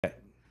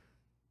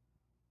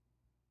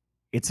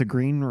It's a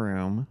green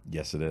room.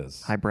 Yes, it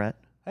is. Hi, Brett.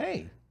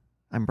 Hey,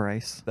 I'm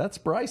Bryce. that's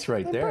Bryce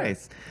right I'm there.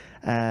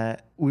 Bryce.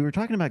 We were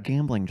talking about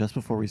gambling just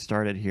before we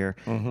started here.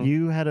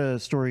 You had a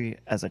story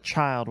as a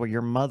child where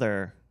your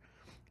mother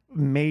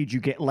made you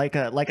get like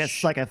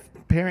a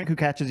parent who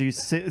catches you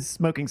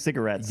smoking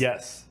cigarettes.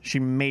 Yes. She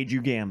made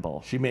you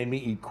gamble. She made me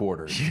eat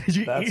quarters.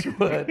 You That's eat-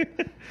 what.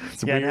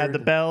 It's You had to have weird. the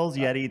bells.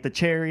 You had to eat the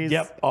cherries.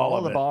 Yep, all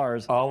of the it.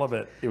 bars. All of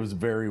it. It was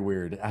very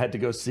weird. I had to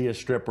go see a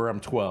stripper.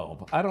 I'm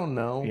 12. I don't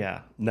know.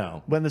 Yeah.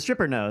 No. When the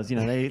stripper knows,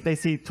 they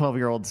see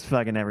 12-year-olds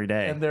fucking every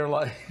day. And they're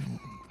like,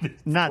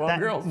 not that.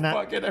 12-year-olds Not,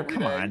 fucking every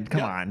come day. on, come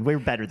Yeah. on. We're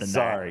better than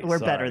Sorry. that. We're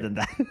sorry. better than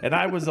that. And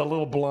I was a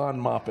little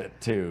blonde moppet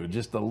too.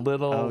 Just a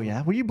little. Oh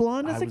yeah, were you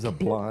blonde as I was a kid?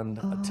 blonde,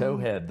 a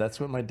towhead. That's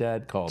what my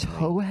dad called me.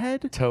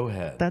 Toehead?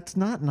 Towhead. That's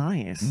not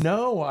nice.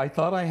 No, I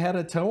thought I had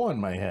a toe on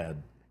my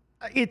head.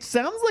 It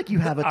sounds like you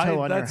have a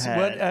toe on your That's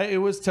head. what it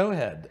was,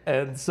 towhead,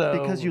 and so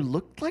Because you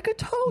looked like a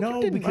toe? You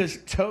no, didn't because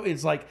look- toe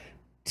is like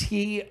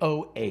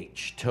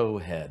TOH,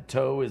 towhead.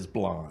 Toe is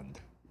blonde.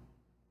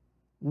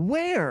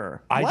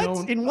 Where? I What?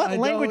 don't. In what I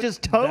language don't- is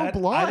toe that-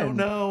 blonde? I don't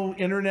know.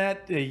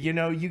 Internet.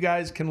 You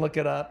guys can look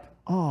it up.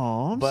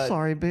 Oh, I'm But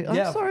sorry, I'm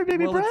yeah, sorry,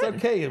 baby well, Brett. it's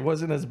okay. It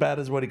wasn't as bad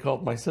as what he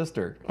called my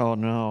sister, Oh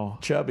no.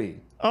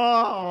 chubby.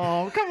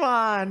 Oh, come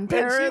on, And she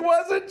parents.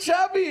 wasn't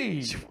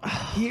chubby.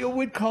 He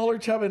would call her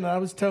chubby, and I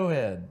was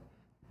towhead.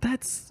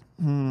 That's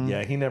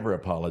Yeah, he never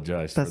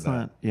apologized that's for that.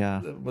 not.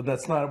 Yeah, But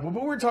that's not.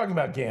 But we're talking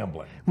about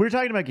gambling. we're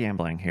talking about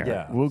gambling here.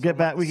 Yeah, we'll get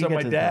back. We can So get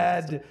my to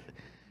that. dad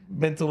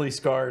mentally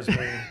scars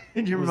me.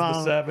 And your it was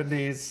mom. the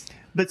 70s.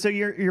 But so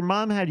your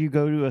mom had you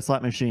go to a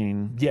slot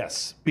machine.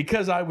 Yes,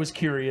 because I was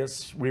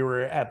curious. We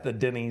were at the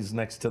Denny's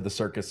next to the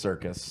Circus.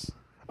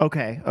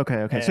 Okay.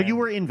 So you And-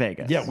 were in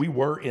Vegas. Yeah, we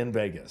were in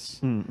Vegas,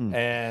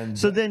 and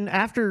So then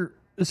after,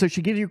 so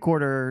she gives you a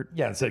quarter.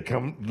 yeah, it said,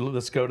 "Come,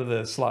 let's go to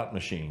the slot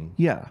machine."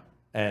 Yeah.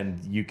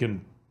 And you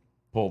can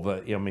pull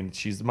the. I mean,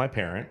 she's my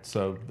parent,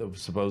 so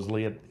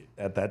supposedly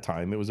at that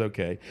time it was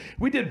okay.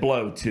 We did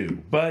blow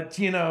too, but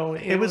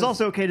It was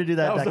also okay to do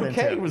that, that was back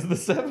okay. then It too. was the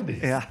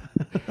 70s. Yeah.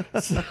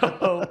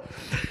 So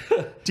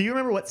Do you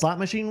remember what slot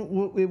machine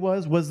it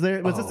was? Was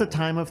this the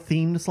time of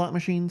themed slot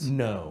machines?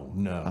 no.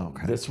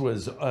 Okay. This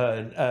was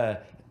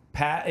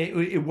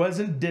it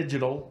wasn't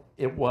digital.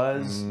 It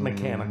was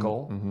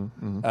mechanical,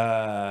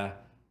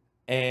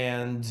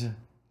 and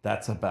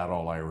that's about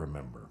all I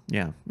remember.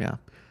 Yeah.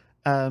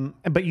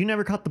 But you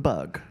never caught the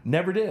bug.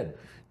 Never did.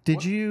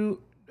 Did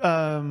you?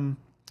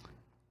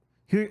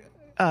 Here.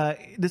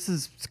 This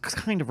is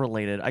kind of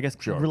related, I guess.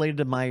 Sure. Related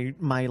to my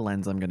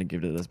lens, I'm going to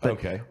give to this. But,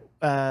 Okay.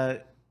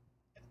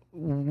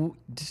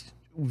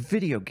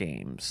 Video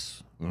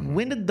games.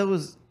 When did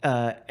those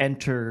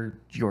enter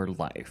your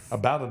life?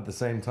 About at the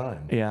same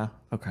time. Yeah.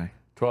 Okay.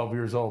 12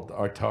 years old.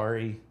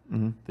 Atari,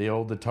 the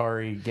old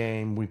Atari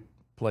game. We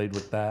played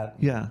with that.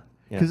 Yeah.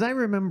 Because I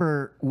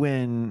remember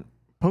when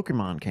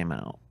Pokemon came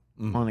out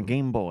on a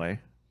Game Boy.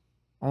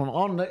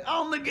 On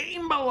the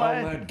Game Boy.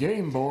 On that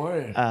Game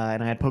Boy.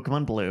 And I had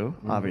Pokemon Blue,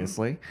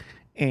 obviously,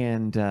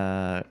 and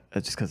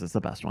just because it's the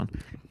best one.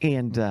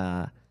 And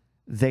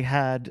they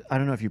had, I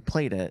don't know if you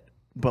played it,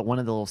 but one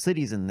of the little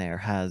cities in there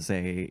has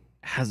a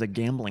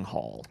gambling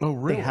hall. Oh,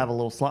 really? They have a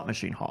little slot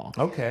machine hall.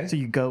 Okay. So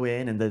you go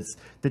in, and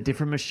the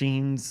different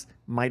machines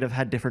might have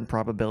had different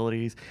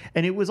probabilities,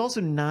 and it was also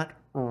not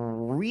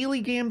really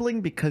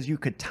gambling because you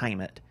could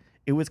time it.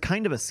 It was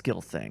kind of a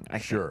skill thing, I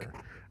think.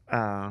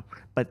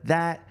 But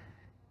that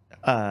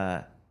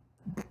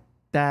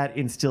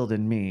instilled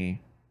in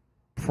me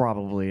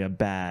probably a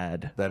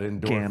bad That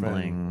endorphin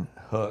gambling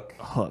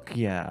hook.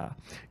 Yeah,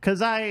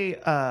 because I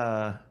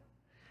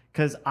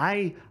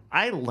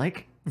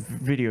like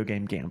video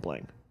game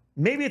gambling.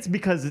 Maybe it's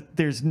because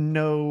there's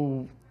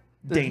no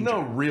There's danger.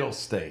 no real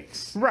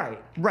stakes. Right.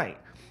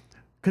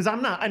 Because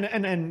I'm not,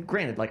 and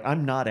granted, like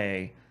I'm not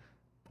a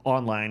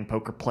online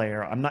poker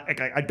player. I'm not. Like,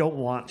 I don't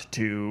want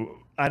to.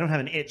 I don't have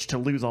an itch to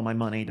lose all my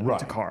money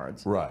to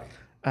cards. Right.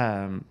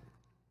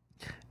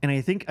 And I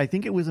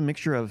think it was a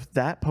mixture of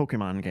that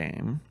Pokemon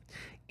game,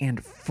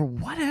 and for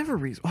whatever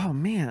reason, oh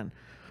man,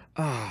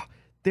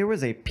 there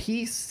was a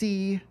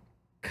PC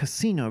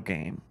casino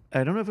game.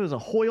 I don't know if it was a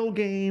Hoyle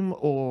game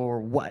or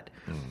what,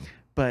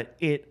 but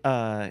it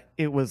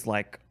was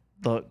like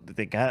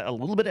they got a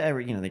little bit of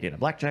every. They get a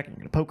blackjack, you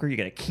get a poker, you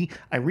get a key.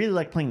 I really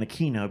like playing the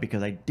Keno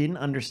because I didn't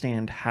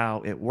understand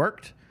how it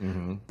worked,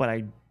 but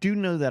I do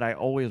know that I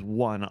always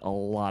won a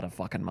lot of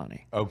fucking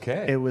money.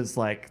 Okay. It was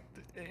like.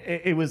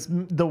 It was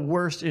the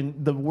worst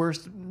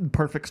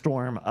perfect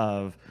storm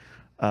of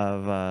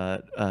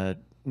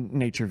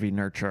nature v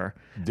nurture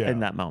in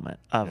that moment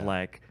of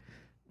like,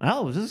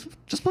 oh,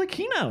 just play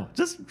Keno,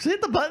 just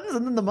hit the buttons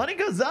and then the money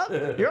goes up.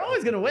 You're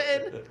always gonna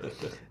win.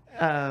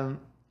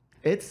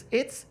 It's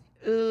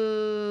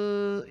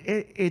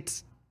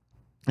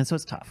and so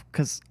it's tough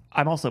because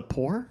I'm also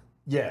poor.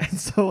 Yes. And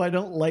so I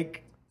don't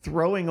like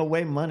throwing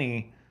away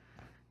money.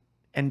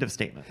 End of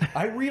statement.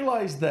 I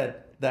realized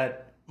that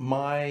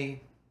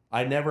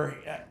I never,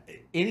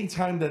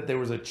 anytime that there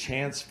was a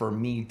chance for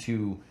me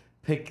to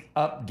pick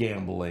up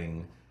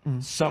gambling,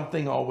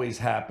 something always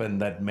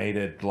happened that made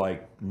it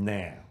like,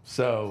 nah.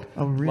 So,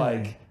 Oh, really?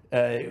 like,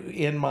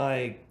 in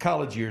my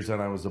college years,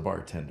 and I was a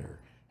bartender,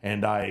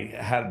 and I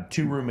had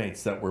 2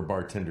 roommates that were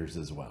bartenders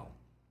as well.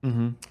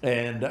 And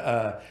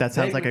That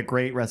sounds like a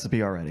great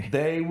recipe already.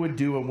 they would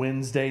do a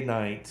Wednesday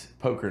night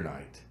poker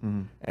night,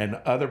 and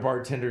other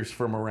bartenders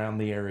from around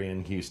the area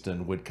in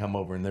Houston would come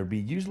over, and there'd be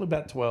usually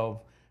about 12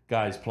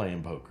 guys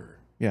playing poker,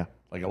 Yeah.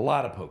 like a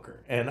lot of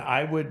poker. And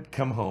I would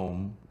come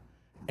home,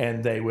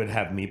 and they would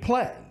have me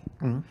play.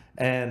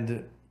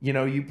 And you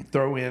know, you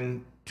throw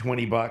in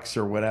 $20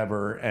 or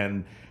whatever,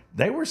 and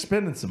they were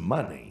spending some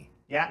money.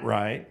 Yeah.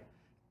 Right.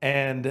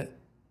 And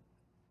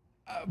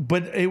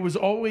but it was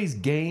always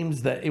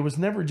games that it was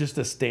never just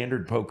a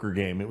standard poker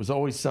game. It was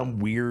always some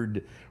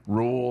weird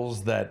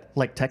rules that,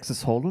 Like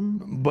Texas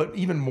Hold'em? but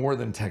even more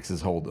than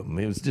Texas Hold'em.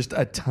 It was just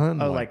a ton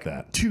like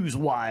that. Two's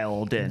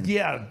Wild and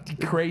Yeah,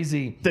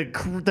 crazy.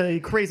 the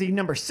crazy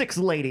number 6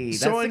 lady.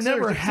 So I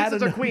never had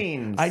enough enough,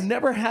 queens. I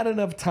never had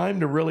enough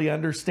time to really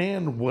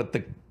understand what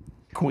the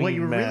queen What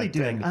you were meant. really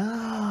doing.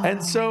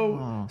 And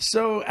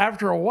so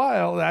after a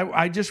while,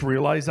 I just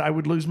realized I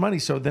would lose money.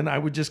 So then I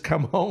would just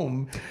come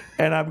home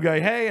and I'd go,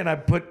 hey, and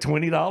I'd put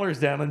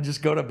 $20 down and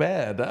just go to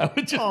bed. I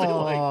would just be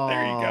like,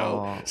 there you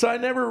go. So I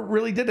never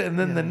really did it. And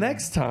then the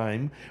next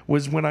time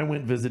was when I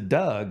went visit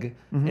Doug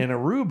in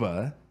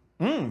Aruba.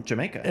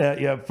 Jamaica.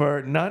 Yeah,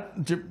 for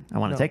not. I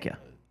want to take you.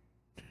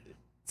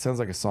 Sounds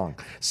like a song.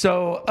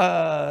 So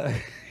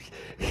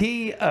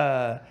he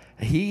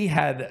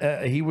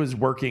was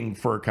working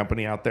for a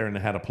company out there and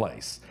had a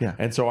place. Yeah.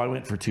 And so I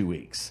went for 2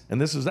 weeks. And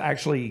this was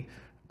actually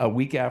a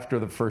week after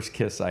the first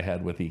kiss I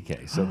had with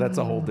EK. So that's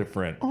a whole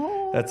different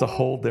that's a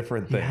whole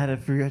different thing.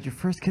 You had your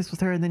first kiss with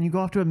her, and then you go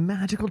off to a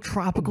magical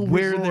tropical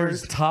Where resort.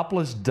 there's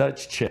topless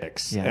Dutch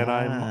chicks, and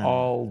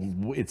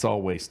it's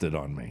all wasted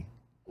on me.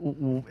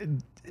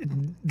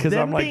 Because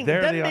I'm like,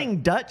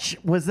 being Dutch,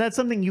 was that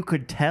something you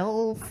could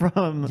tell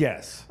from?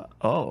 Yes.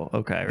 Oh,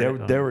 okay.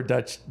 They were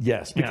Dutch,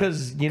 yes.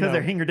 Because, you know.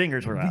 their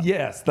hinger-dingers were out.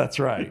 Yes, that's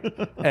right.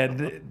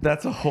 And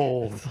that's a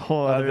whole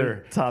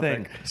other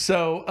topic. thing.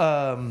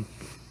 So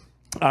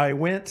I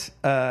went,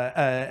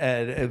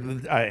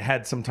 and I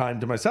had some time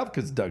to myself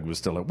because Doug was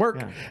still at work.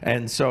 Yeah.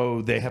 And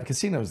so they have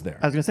casinos there.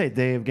 I was going to say,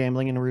 they have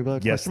gambling in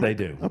Aruba? Yes, they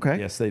do. Okay.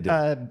 Yes, they do.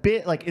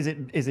 Like, is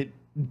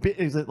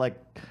it like,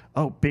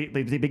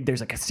 big,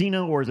 there's a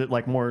casino, or is it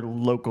like more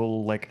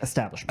local, like,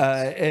 establishments?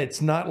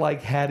 It's not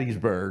like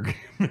Hattiesburg,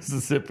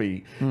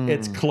 Mississippi.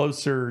 It's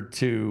closer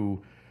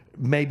to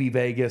maybe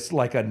Vegas,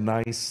 like a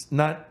nice,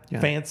 not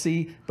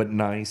fancy, but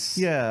nice.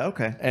 Yeah,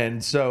 okay.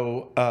 And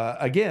so,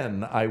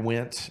 again, I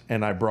went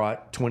and I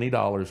brought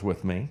 $20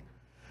 with me.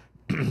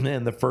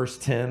 And the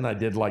first 10, I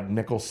did like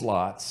nickel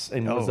slots,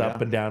 and it was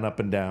up and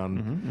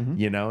down,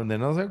 you know. And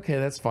then I was like, okay,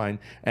 that's fine.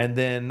 And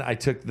then I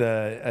took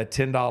the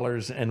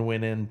 $10 and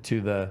went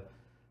into the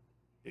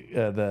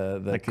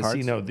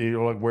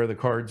casino, where the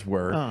cards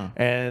were,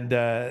 and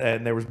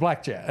there was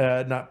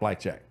blackjack, not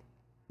blackjack.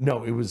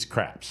 No, it was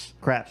craps.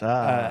 Craps.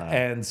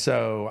 And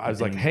so I was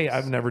like, hey,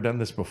 I've never done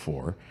this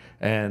before.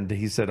 And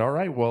he said, all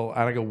right, well,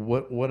 and I go,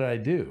 what did I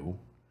do?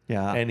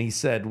 Yeah. And he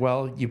said,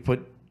 well, you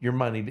put your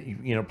money,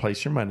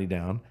 place your money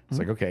down. It's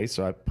like, okay.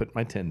 So I put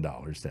my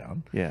 $10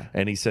 down. Yeah.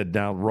 And he said,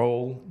 now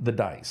roll the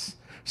dice.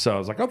 So I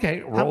was like, okay,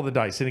 roll the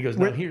dice. And he goes,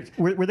 now here's.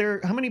 Were there,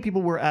 how many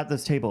people were at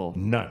this table?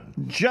 None.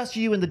 Just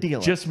you and the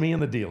dealer? Just me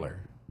and the dealer.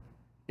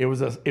 It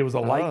was a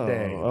light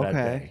day. Okay. That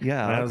day.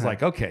 Yeah. And I was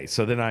like, okay.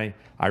 So then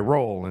I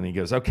roll, and he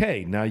goes,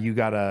 okay, now you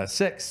got a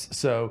 6.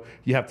 So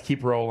you have to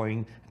keep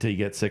rolling until you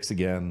get 6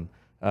 again.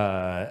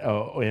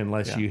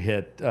 Unless you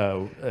hit.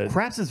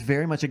 Craps is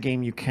very much a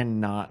game you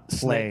cannot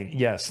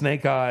play.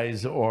 Snake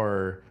eyes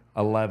or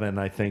 11,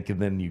 I think, and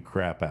then you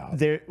crap out.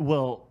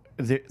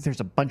 There's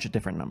a bunch of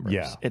different numbers.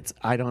 Yeah.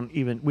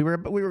 We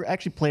were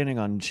actually planning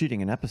on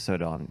shooting an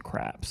episode on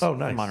craps. Oh,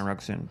 nice. On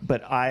Rogue soon.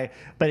 But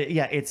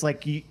it's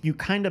like you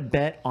kind of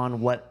bet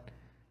on what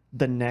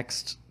the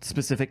next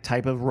specific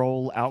type of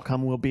roll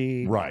outcome will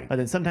be. Right. But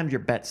then sometimes your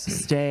bets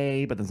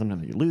stay, but then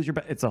sometimes you lose your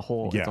bet. It's a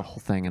whole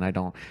thing,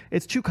 and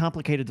it's too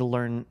complicated to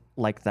learn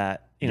like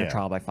that in a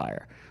trial by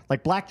fire.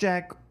 Like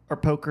blackjack or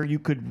poker, you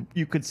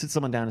could sit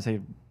someone down and say,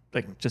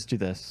 like, just do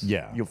this.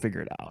 Yeah. You'll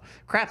figure it out.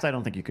 Craps, I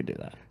don't think you could do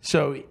that.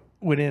 So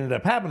what ended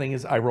up happening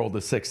is I rolled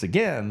a 6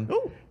 again.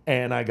 Ooh.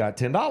 And I got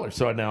 $10.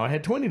 So now I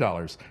had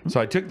 $20.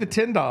 So I took the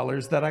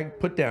 $10 that I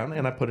put down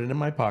and I put it in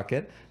my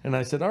pocket. And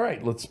I said, all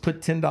right, let's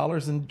put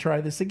 $10 and try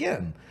this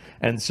again.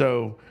 And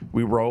so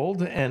we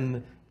rolled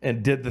and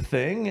did the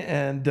thing,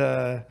 and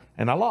I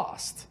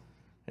lost.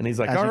 And he's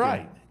like, all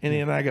right. And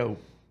then I go,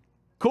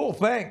 cool,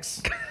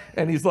 thanks.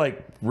 And he's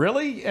like,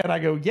 really? And I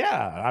go,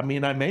 yeah. I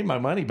mean, I made my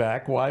money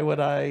back. Why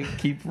would I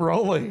keep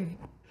rolling?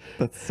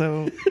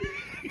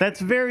 That's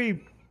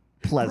very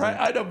pleasant. Right?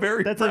 I know,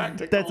 very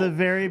practical. That's a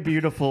very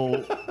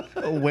beautiful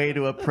way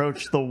to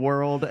approach the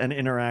world and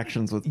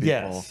interactions with people.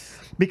 Yes.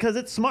 Because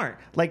it's smart.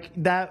 Like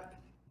that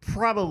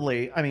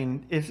probably, I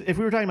mean, if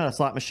we were talking about a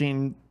slot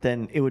machine,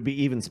 then it would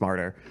be even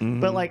smarter. Mm-hmm.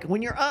 But like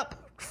when you're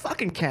up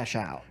fucking cash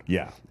out.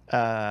 Yeah.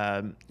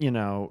 You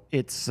know,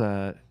 it's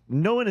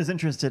no one is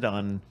interested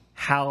on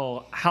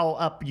how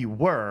up you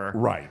were.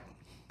 Right.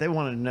 They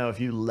wanted to know if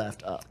you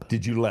left up.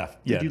 Did you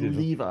left? Did you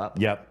leave up?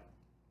 Yep.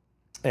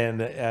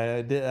 And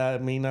I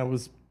mean, I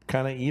was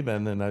kind of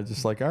even, and I was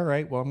just like, all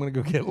right, well, I'm going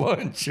to go get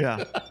lunch.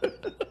 Yeah.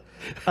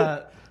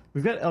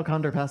 We've got El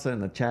Condor Pasa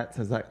in the chat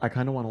says that I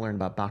kind of want to learn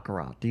about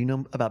Baccarat. Do you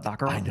know about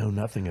Baccarat? I know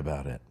nothing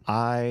about it.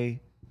 I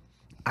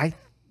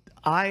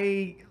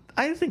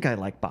think I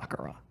like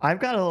Baccarat. I've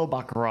got a little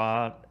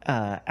Baccarat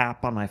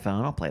app on my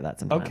phone. I'll play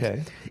that sometimes.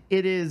 Okay.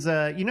 It is,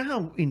 you know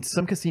how in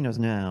some casinos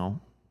now,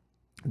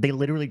 they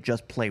literally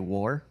just play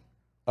war?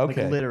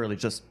 Okay. Like literally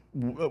just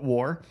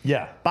war?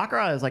 Yeah.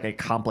 Baccarat is like a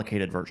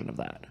complicated version of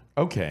that.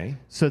 Okay.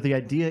 So the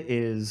idea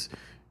is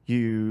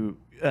you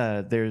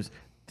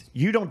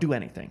don't do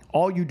anything.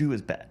 All you do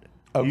is bet.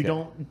 Okay. You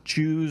don't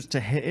choose to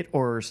hit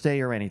or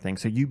stay or anything.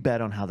 So you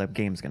bet on how the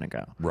game's going to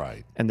go.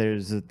 Right. And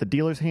there's the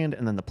dealer's hand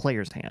and then the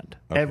player's hand.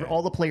 Okay.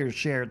 All the players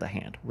share the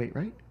hand. Wait,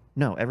 right?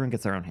 No, everyone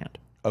gets their own hand.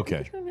 Okay.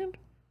 You get your own hand?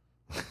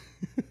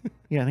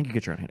 Yeah, I think you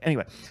get your own hand.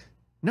 Anyway,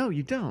 no,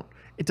 you don't.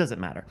 It doesn't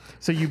matter.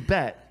 So you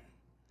bet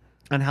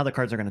on how the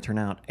cards are going to turn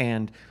out.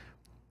 And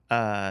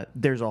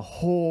there's a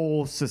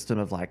whole system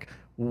of like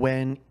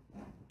when,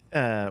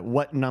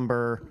 what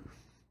number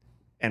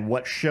and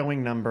what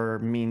showing number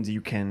means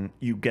you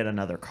get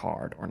another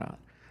card or not.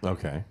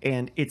 Okay.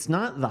 And it's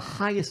not the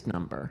highest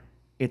number.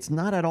 It's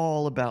not at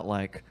all about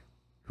like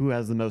who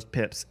has the most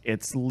pips.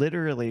 It's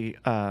literally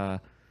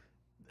about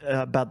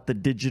the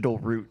digital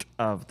root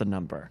of the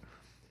number.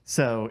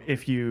 So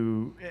if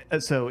you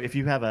have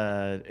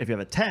a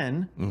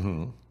 10,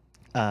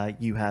 Mm-hmm.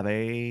 you have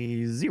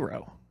a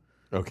 0.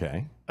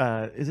 Okay.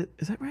 Is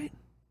that right?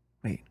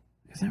 Wait,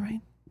 is that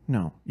right?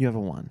 No, you have a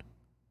 1.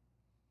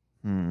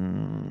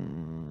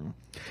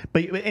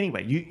 But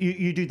anyway,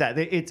 you do that.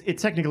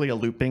 It's technically a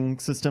looping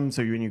system.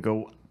 So when you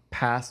go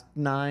past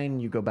 9,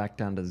 you go back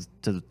down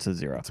to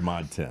 0. It's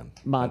mod 10.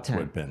 Mod That's 10.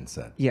 what Ben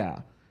said.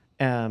 Yeah.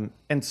 And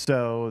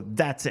so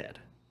that's it.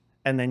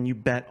 And then you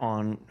bet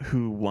on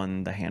who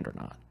won the hand or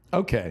not.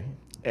 Okay.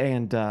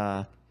 And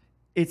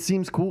it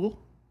seems cool.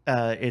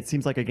 It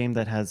seems like a game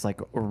that has like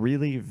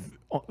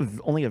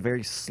only a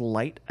very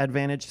slight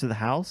advantage to the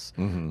house,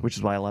 which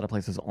is why a lot of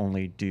places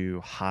only do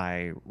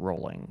high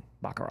rolling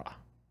Baccarat.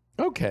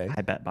 Okay.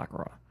 I bet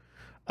Baccarat.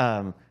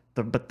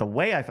 But the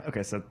way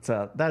so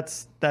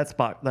that's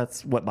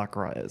what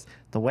Baccarat is.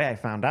 The way I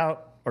found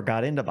out or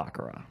got into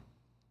Baccarat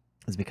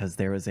is because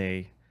there was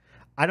I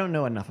don't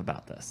know enough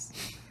about this.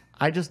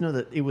 I just know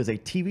that it was a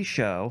TV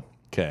show.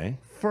 Okay.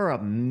 For a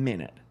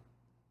minute,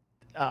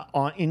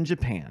 in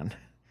Japan.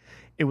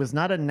 It was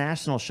not a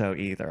national show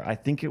either. I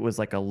think it was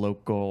like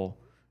local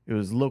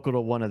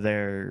to one of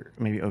their,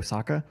 maybe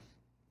Osaka.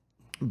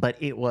 But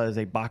it was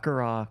a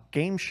Baccarat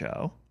game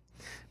show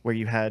where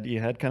you had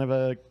kind of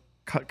a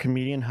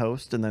comedian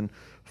host and then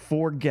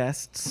 4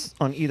 guests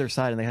on either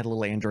side, and they had a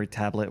little Android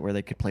tablet where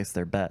they could place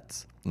their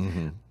bets.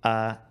 Mm-hmm.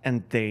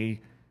 And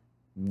they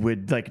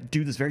would like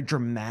do this very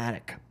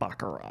dramatic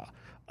Baccarat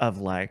of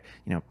like,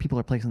 you know, people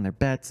are placing their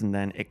bets, and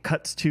then it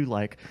cuts to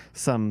like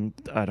some,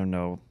 I don't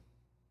know,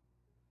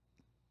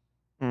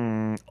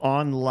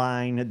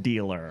 online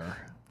dealer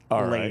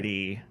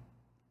lady. Right.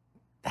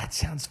 That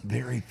sounds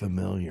very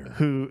familiar.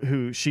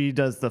 Who she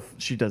does the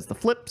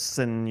flips,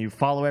 and you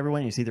follow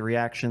everyone, you see the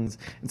reactions,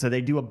 and so they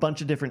would do a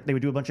bunch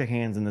of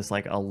hands in this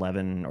like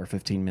 11 or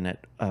 15 minute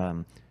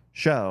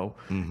show,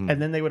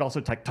 and then they would also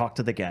talk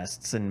to the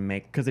guests and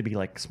because they'd be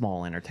like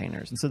small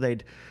entertainers, and so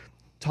they'd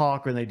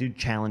talk and they do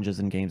challenges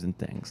and games and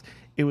things.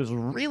 It was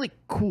really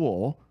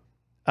cool.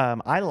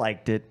 I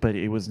liked it, but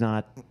it was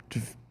not.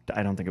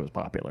 I don't think it was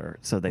popular,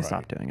 so they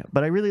stopped doing it.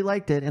 But I really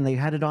liked it, and they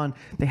had it on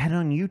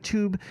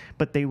YouTube,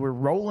 but they were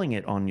rolling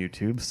it on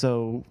YouTube,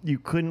 so you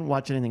couldn't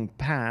watch anything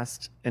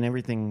past, and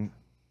everything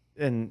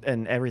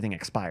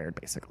expired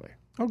basically.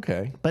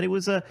 Okay. But it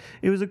was a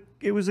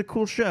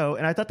cool show,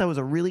 and I thought that was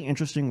a really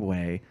interesting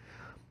way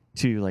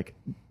to like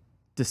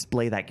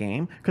display that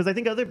game, because I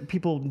think other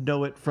people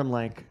know it from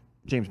like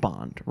James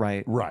Bond,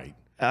 right? Right.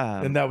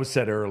 And that was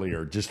said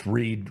earlier. Just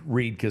read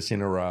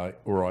Casino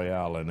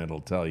Royale, and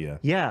it'll tell you.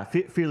 Yeah,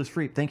 Fearless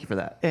Freak. Thank you for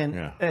that.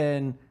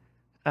 And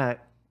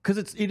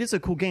because it is a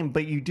cool game,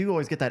 but you do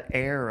always get that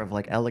air of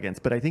like elegance.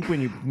 But I think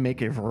when you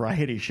make a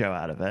variety show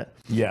out of it,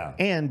 yeah,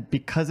 and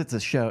because it's a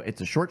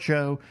short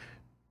show,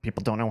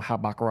 people don't know how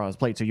Baccarat is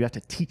played, so you have to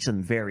teach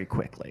them very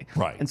quickly.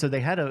 Right. And so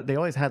they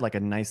always had like a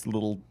nice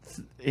little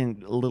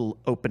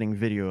opening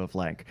video of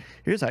like,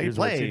 here's how you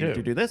play. You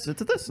do this,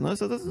 it's this, and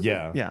this, and this.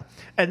 Yeah. Yeah.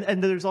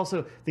 And there's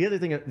also the other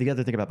thing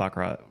about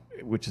Baccarat,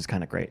 which is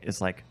kind of great,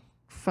 is like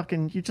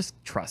fucking you just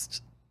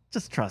trust.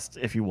 Just trust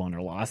if you won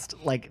or lost.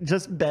 Like,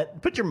 just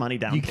bet. Put your money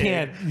down. You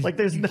can't. Like,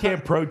 you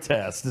can't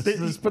protest.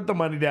 Just put the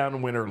money down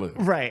and win or lose.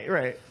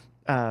 Right.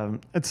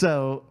 And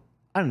so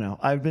I don't know.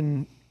 I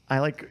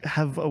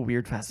have a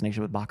weird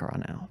fascination with Baccarat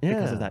now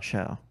because of that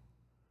show.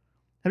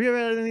 Have you ever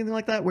had anything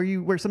like that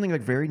where something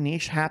like very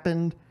niche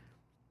happened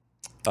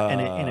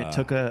and it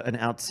took an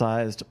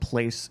outsized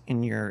place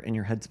in your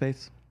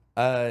headspace?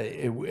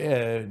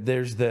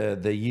 There's the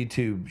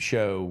YouTube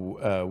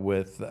show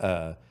with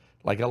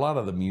like a lot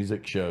of the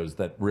music shows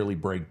that really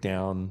break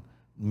down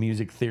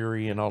music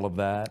theory and all of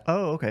that.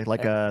 Oh, okay,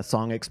 like a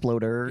song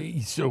exploder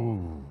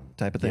So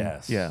type of thing.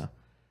 yes, Yeah.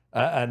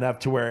 enough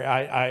to where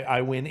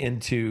I went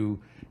into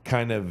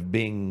kind of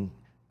being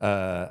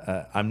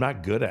I'm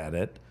not good at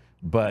it,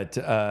 but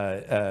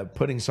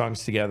putting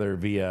songs together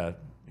via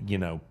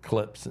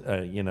clips,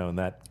 and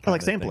that Oh, like kind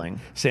of sampling.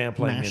 thing.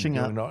 Sampling, Mashing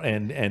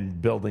and,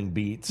 and building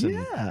beats and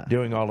Yeah.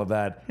 doing all of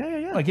that.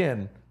 Yeah.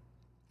 Again,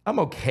 I'm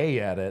okay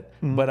at it,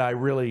 but that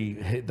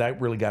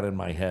really got in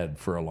my head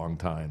for a long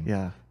time.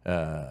 Yeah.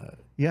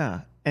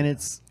 Yeah, and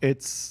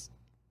it's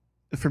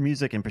for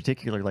music in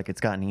particular, like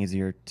it's gotten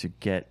easier to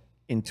get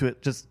into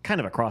it just kind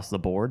of across the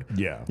board.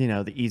 Yeah.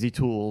 The easy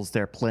tools,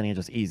 there are plenty of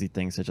just easy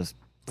things to just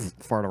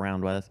fart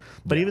around with.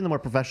 But even the more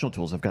professional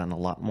tools have gotten a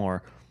lot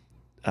more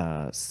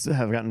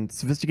have gotten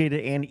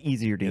sophisticated and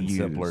easier to use.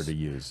 Simpler to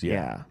use.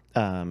 Yeah.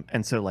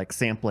 And so like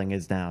sampling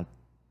is now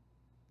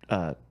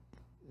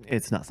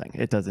it's nothing.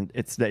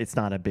 It's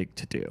not a big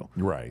to do.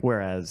 Right.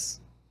 Whereas,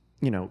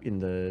 in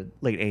the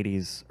late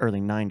 80s,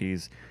 early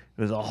 90s,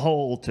 it was a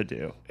whole to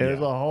do. It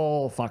was a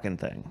whole fucking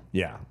thing.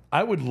 Yeah.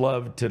 I would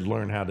love to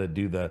learn how to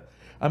do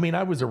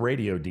I was a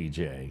radio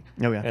DJ.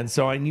 Oh, yeah. And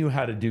so I knew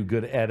how to do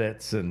good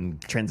edits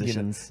and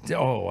Transitions. I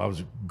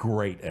was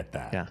great at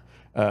that. Yeah.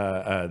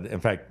 In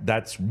fact,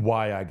 that's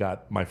why I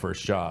got my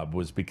first job,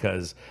 was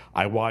because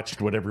I watched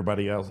what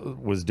everybody else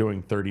was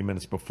doing 30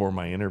 minutes before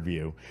my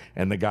interview,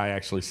 and the guy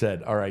actually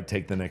said, "All right,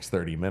 take the next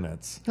 30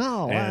 minutes."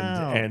 Oh,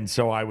 wow. And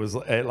so I was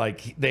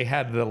like, they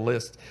had the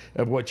list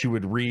of what you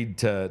would read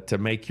to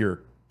make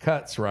your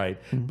cuts right,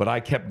 but I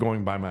kept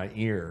going by my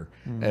ear,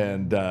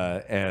 and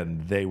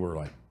they were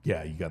like,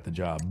 "Yeah, you got the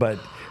job," but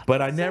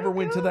I never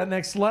went to that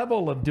next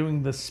level of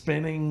doing the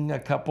spinning a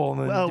couple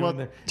and then doing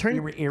the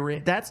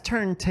that's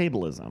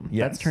turntablism.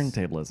 Yes. That's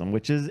turntablism,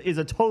 which is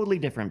a totally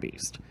different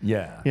beast.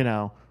 Yeah.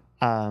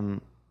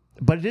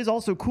 But it is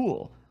also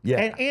cool.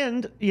 Yeah.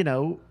 And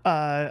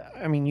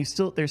there's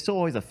still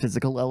always a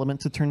physical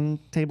element to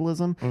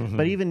turntablism,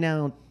 but even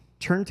now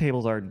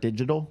turntables are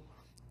digital.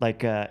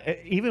 Like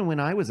even when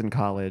I was in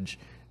college,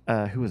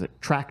 who was it?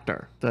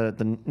 Tractor,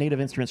 the Native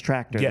Instruments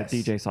Tractor, Yes.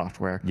 the DJ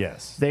software.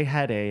 Yes. They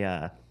had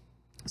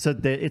it's a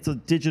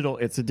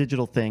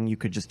digital thing. You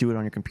could just do it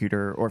on your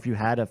computer, or if you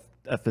had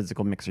a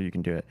physical mixer, you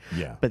can do it.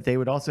 Yeah. But they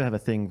would also have a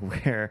thing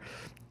where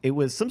it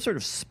was some sort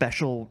of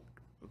special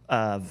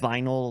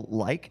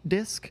vinyl-like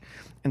disc,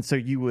 and so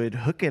you would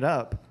hook it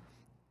up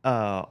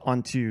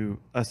onto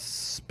a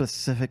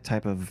specific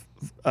type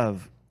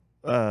of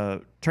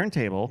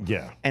turntable,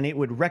 and it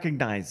would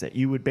recognize it.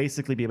 You would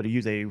basically be able to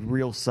use a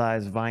real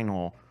size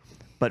vinyl,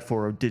 but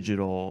for a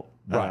digital,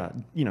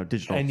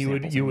 digital. And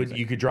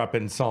you could drop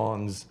in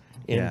songs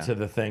into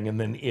the thing, and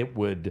then it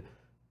would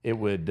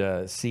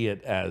see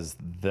it as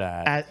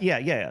that.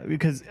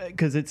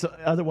 Because it's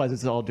otherwise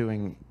it's all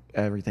doing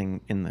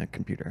everything in the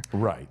computer.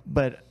 Right.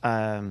 But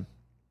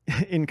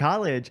in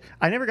college,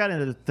 I never got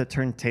into the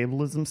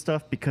turntablism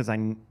stuff because I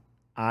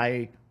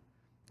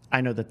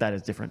know that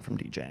is different from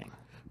DJing.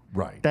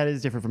 Right. That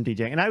is different from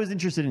DJing. And I was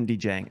interested in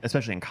DJing,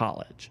 especially in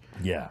college.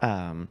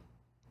 Yeah.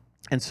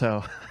 And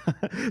so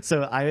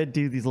I would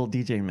do these little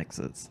DJ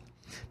mixes.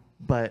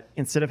 But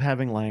instead of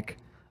having like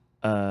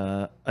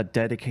a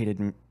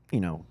dedicated,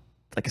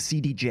 like a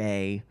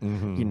CDJ,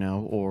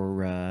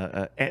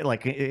 or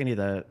like any of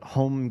the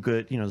home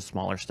good, the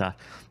smaller stuff,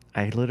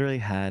 I literally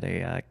had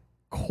a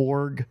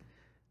Korg,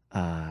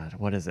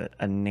 what is it?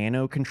 A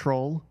Nano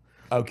Control.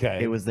 Okay.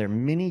 It was their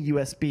mini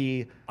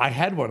USB. I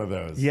had one of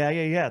those.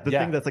 Yeah. The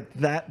thing that's like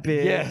that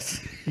big.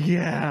 Yes.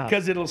 Yeah.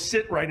 Because it'll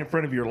sit right in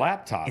front of your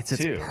laptop It's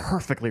too.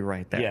 perfectly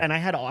right there. Yeah. And I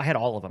had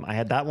all of them. I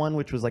had that one,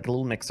 which was like a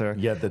little mixer.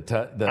 Yeah.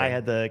 I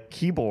had the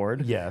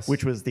keyboard. Yes.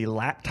 Which was the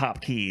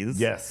laptop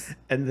keys. Yes.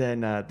 And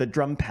then the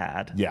drum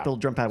pad. Yeah. The little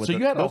drum pad. With so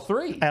you had all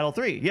three. I had all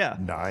three. Yeah.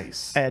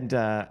 Nice.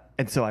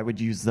 And so I would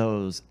use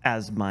those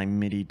as my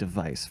MIDI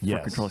device for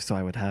control. So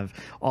I would have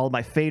all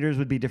my faders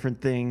would be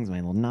different things. My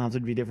little knobs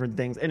would be different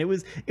things. And it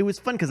was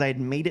fun because I had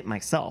made it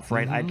myself,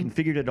 right? I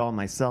configured it all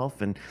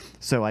myself, and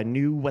so I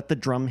knew what the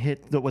drum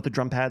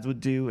pads would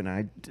do,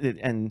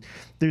 and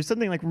there's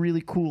something like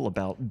really cool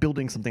about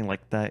building something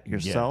like that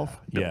yourself.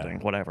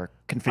 Whatever.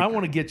 I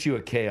want to get you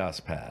a Chaos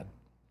pad,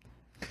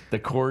 the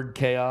Korg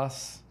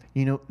Chaos.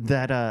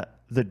 That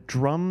the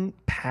drum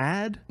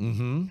pad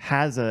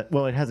has it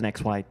has an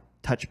XY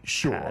touch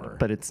pad,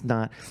 but it's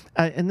not.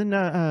 And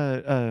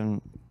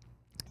then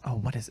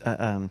what is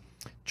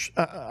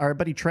our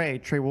buddy Trey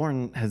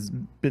Warren has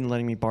been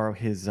letting me borrow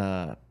his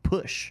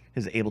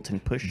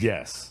Ableton Push.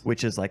 Yes.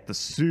 Which is like the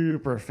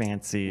super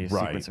fancy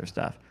sequencer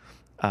stuff.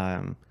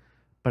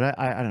 But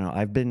I don't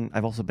know.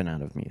 I've also been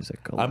out of music.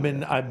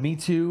 Me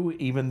too.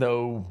 Even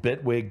though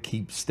Bitwig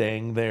keeps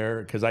staying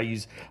there, because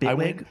I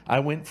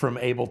went from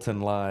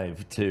Ableton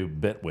Live to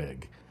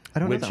Bitwig,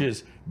 which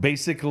is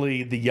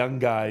basically the young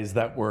guys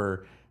that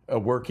were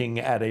working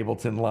at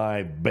Ableton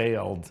Live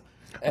bailed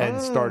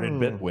and started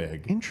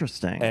Bitwig.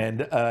 Interesting.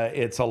 And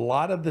it's a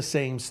lot of the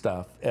same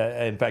stuff.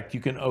 In fact, you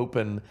can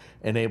open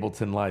an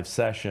Ableton Live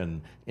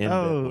session in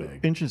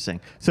Bitwig. Interesting.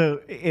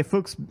 So if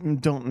folks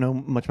don't know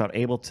much about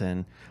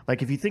Ableton,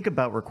 like if you think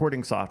about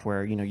recording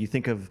software, you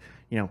think of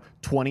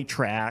 20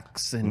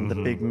 tracks and the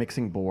big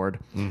mixing board,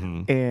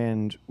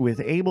 and with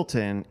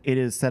Ableton, it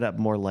is set up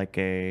more like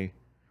a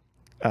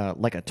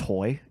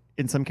toy.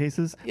 In some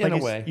cases, in a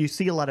way, you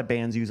see a lot of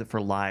bands use it for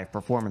live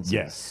performances.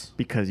 Yes,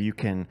 because you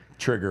can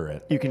trigger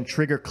it. You can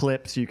trigger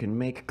clips. You can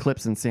make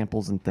clips and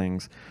samples and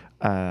things.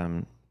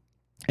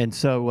 And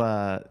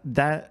so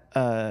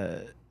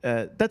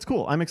that's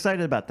cool. I'm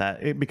excited about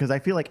that because I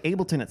feel like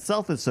Ableton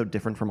itself is so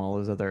different from all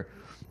those other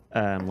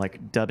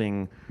like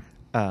dubbing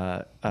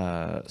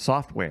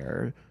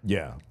software.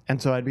 Yeah.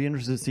 And so I'd be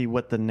interested to see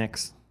what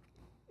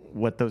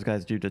those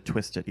guys do to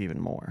twist it even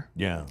more.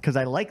 Yeah. Because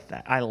I like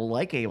that. I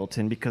like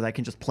Ableton because I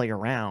can just play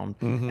around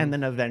and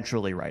then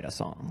eventually write a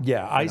song.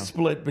 Yeah, I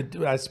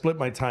split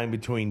my time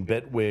between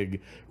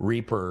Bitwig,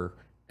 Reaper,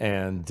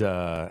 and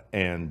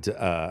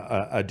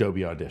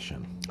Adobe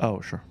Audition.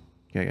 Oh, sure.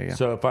 Yeah.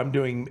 So if I'm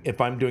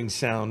doing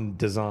sound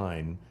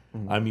design,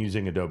 I'm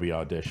using Adobe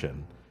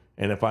Audition.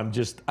 And if I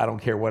don't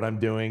care what I'm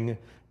doing,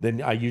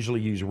 then I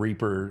usually use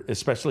Reaper,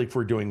 especially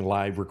for doing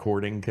live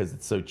recording because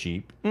it's so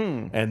cheap.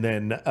 And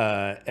then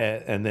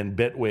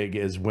Bitwig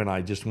is when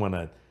I just want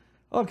to,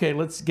 okay,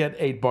 let's get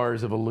 8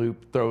 bars of a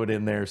loop, throw it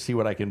in there, see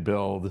what I can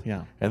build,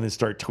 and then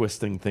start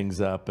twisting things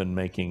up and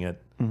making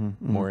it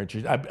more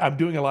interesting. I'm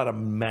doing a lot of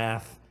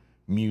math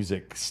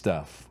music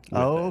stuff.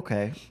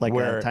 Okay. Like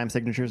time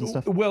signatures and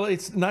stuff? Well,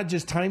 it's not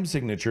just time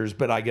signatures,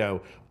 but I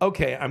go,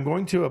 okay, I'm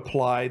going to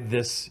apply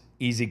this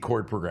easy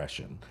chord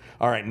progression.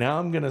 All right, now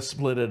I'm going to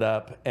split it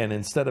up, and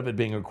instead of it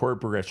being a chord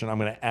progression, I'm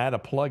going to add a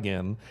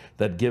plugin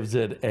that gives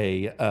it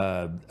a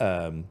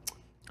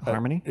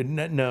harmony.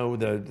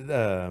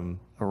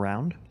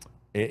 Around.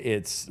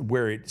 It's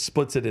where it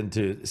splits it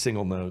into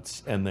single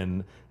notes, and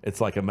then it's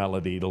like a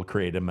melody. It'll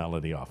create a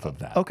melody off of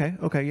that. Okay,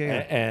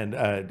 yeah. And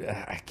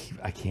I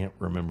can't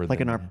remember like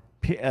an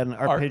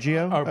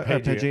arpeggio,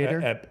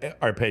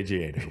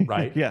 arpeggiator,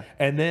 right? Yeah.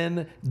 And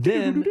then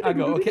I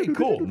go, okay,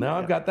 cool. Now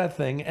I've got that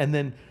thing, and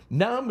then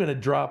now I'm going to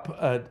drop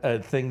a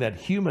thing that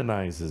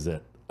humanizes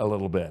it a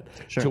little bit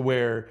to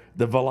where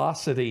the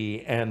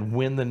velocity and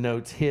when the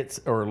notes hits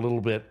are a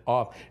little bit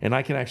off, and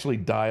I can actually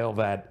dial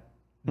that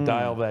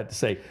to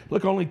say,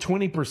 look, only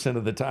 20%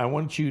 of the time. I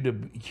want you to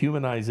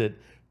humanize it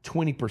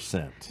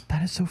 20%.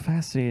 That is so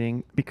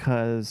fascinating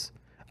because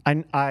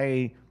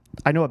I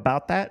know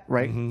about that,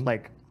 right?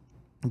 Like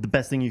the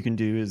best thing you can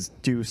do is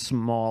do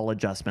small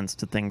adjustments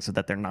to things so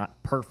that they're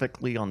not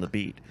perfectly on the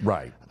beat.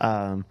 Right.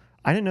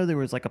 I didn't know there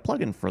was like a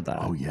plugin for that.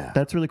 Oh yeah,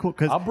 that's really cool.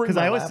 I'll bring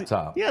my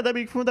laptop. Yeah, that'd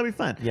be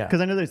fun. Yeah, because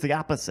I know there's the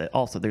opposite.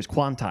 Also, there's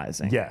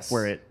quantizing. Yes,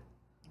 where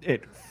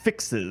it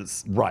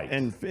fixes. Right.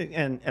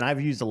 And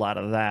I've used a lot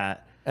of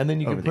that. And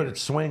then you can put a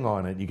swing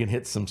on it. You can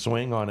hit some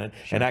swing on it.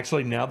 And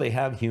actually now they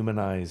have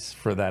humanize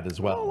for that as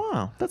well. Oh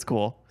wow, that's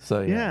cool.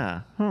 So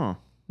yeah.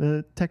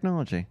 The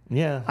technology.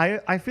 Yeah.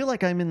 I feel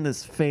like I'm in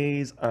this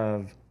phase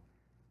of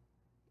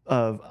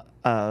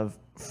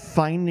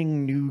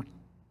finding new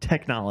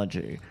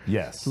technology.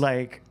 Yes.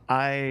 Like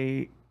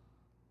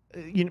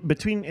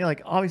between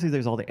like obviously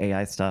there's all the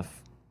AI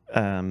stuff,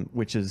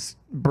 which is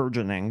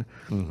burgeoning.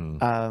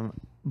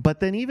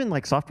 But then even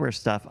like software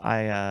stuff,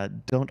 I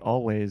don't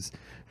always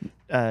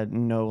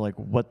know like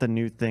what the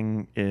new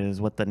thing is,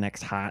 what the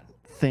next hot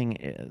thing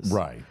is.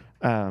 Right.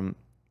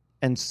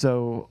 And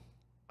so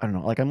I don't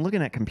know. Like I'm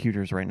looking at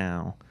computers right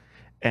now,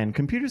 and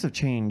computers have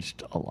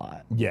changed a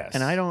lot. Yes.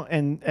 And I don't.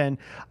 And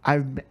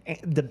I've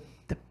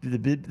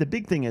the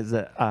big thing is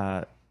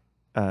that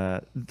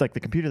like the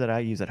computer that I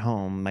use at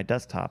home, my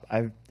desktop,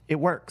 it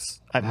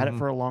works. I've had it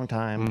for a long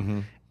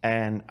time.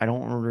 And I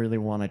don't really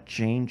want to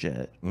change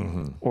it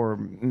or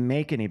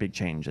make any big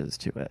changes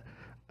to it.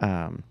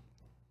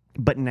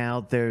 But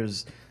now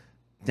there's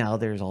all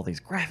these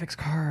graphics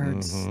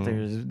cards.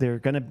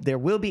 There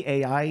will be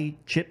AI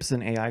chips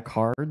and AI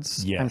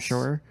cards. Yes. I'm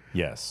sure.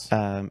 Yes.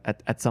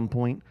 At some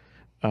point.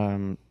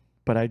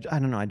 But I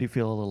don't know. I do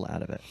feel a little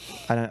out of it.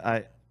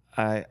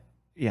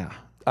 Yeah.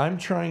 I'm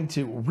trying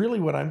to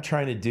what I'm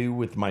trying to do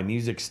with my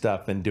music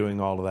stuff and doing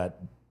all of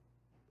that.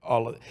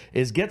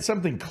 Is get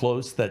something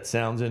close that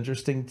sounds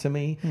interesting to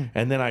me,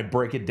 and then I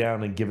break it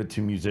down and give it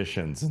to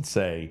musicians and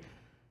say,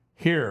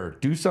 here,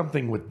 do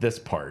something with this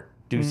part,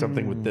 do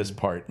something with this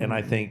part. And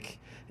I think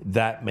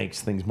that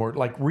makes things more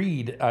like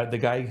Reed, the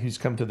guy who's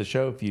come to the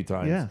show a few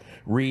times. Yeah.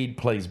 Reed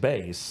plays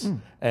bass,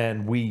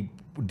 and we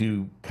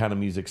do kind of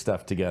music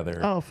stuff together.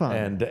 Oh,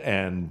 fun.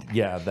 And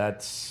yeah,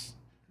 that's,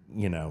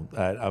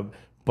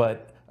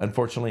 but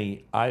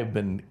unfortunately I've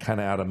been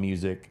kind of out of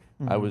music.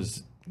 I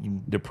was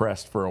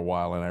depressed for a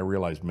while, and I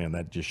realized, man,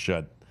 that just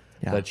shut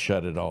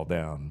it all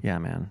down. Yeah,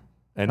 man.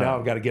 And now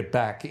I've got to get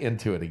back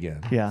into it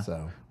again. Yeah.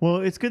 So well,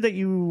 it's good that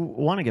you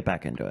want to get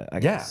back into it. I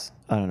guess.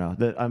 I don't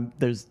know.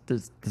 There's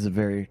it's a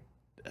very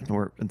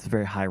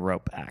high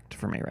rope act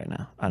for me right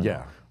now. I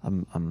don't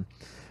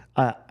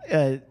know.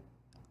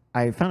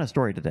 I found a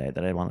story today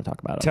that I want to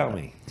talk about. Tell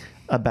me.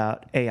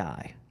 About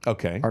AI,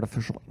 Okay.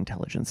 artificial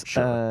intelligence.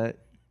 Sure.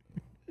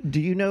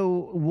 Do you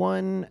know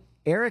one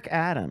Eric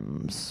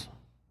Adams?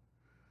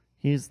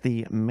 He's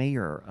the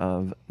mayor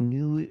of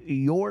New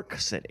York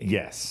City.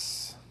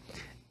 Yes.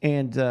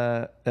 And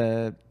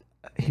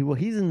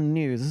he's in the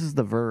news. This is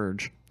The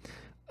Verge.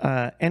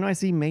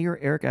 NYC Mayor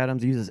Eric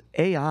Adams uses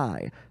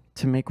AI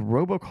to make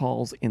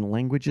robocalls in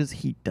languages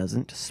he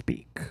doesn't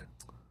speak.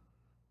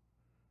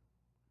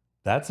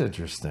 That's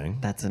interesting.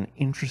 That's an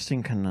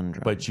interesting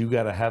conundrum. But you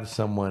got to have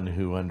someone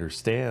who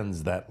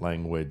understands that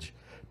language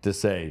to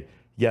say,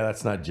 yeah,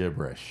 that's not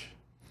gibberish.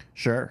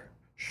 Sure.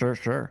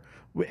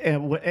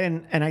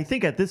 And I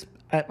think at this,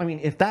 I mean,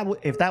 if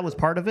that was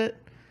part of it,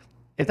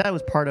 if that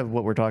was part of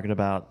what we're talking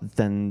about,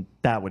 then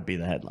that would be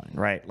the headline,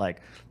 right?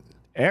 Like,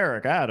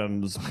 Eric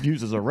Adams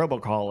uses a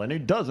robocall and he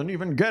doesn't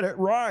even get it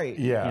right.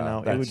 Yeah, you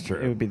know, that's true.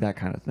 It would be that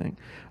kind of thing.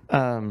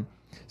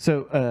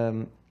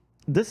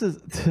 This is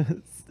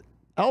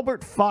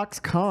Albert Fox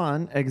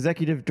Kahn,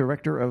 Executive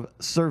Director of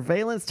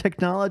Surveillance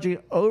Technology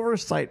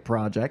Oversight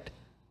Project.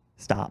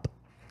 Stop.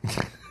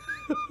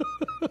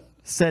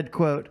 Said,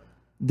 quote,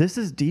 "This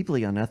is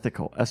deeply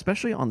unethical,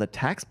 especially on the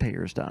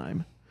taxpayer's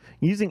dime.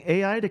 Using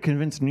AI to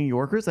convince New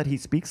Yorkers that he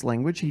speaks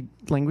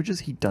languages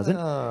he doesn't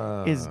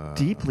is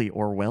deeply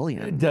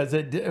Orwellian." Does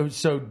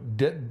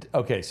it?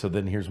 Okay, so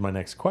then here's my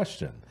next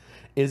question.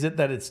 Is it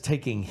that it's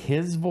taking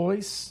his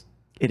voice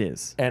It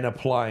is. and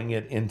applying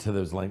it into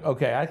those languages?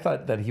 Okay, I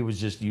thought that he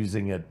was just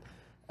using it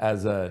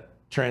as a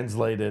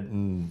translated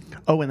and...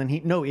 Oh, and then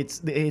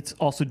it's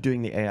also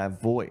doing the AI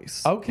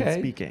voice. Okay.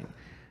 And speaking.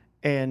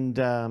 And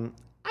I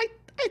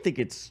think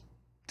it's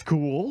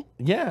cool.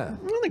 Yeah.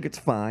 I think it's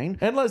fine.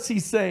 Unless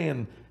he's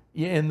saying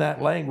in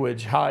that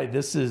language, "Hi,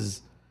 this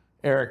is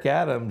Eric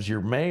Adams,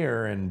 your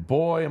mayor, and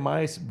boy, am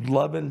I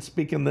loving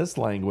speaking this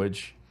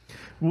language."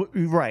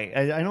 Right.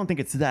 I don't think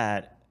it's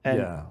that. And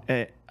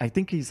Yeah. I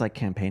think he's like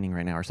campaigning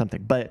right now or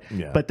something. But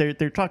Yeah. but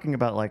they're talking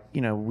about, like, you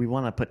know, we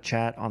want to put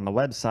chat on the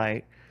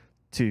website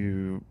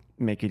to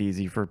make it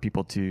easy for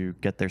people to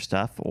get their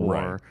stuff,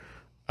 or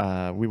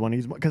we want to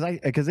use,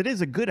 because it is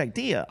a good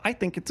idea. I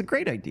think it's a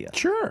great idea.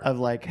 Sure. Of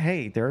like,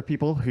 hey, there are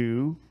people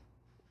who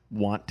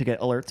want to get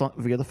alerts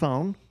via the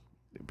phone.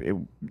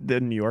 The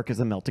New York is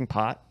a melting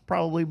pot.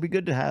 Probably be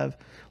good to have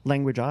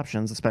language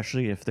options,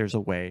 especially if there's a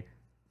way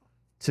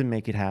to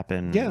make it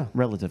happen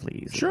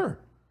relatively easy. Sure.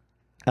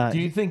 Do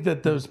you think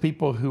that those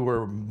people who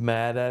were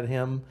mad at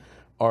him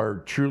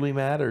are truly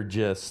mad, or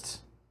just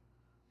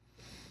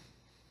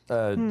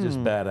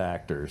bad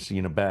actors,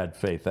 bad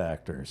faith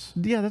actors?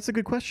 Yeah, that's a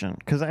good question,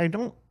 because I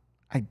don't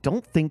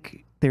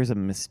think there's a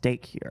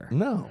mistake here.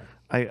 No.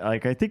 I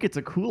think it's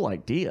a cool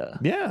idea.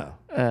 Yeah.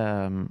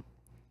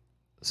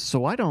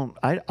 So I don't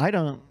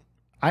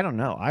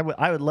know.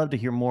 I would love to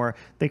hear more.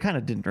 They kind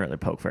of didn't really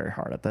poke very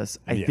hard at this.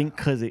 I think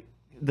because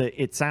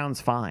it sounds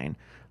fine.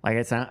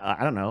 Like, I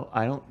don't know.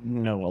 I don't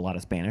know a lot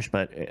of Spanish,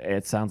 but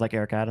it sounds like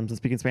Eric Adams is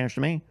speaking Spanish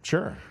to me.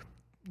 Sure.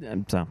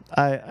 So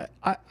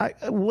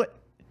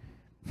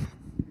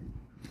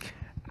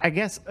I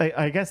guess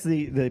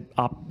the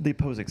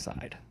opposing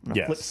side,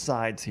 Yes. flip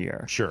sides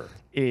here, Sure.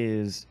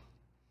 is,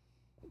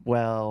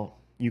 well,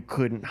 you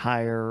couldn't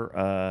hire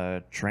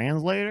a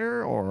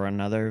translator or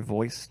another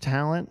voice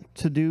talent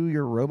to do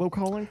your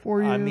robocalling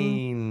for you. I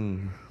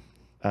mean,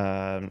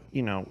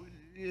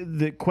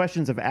 the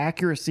questions of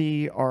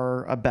accuracy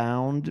are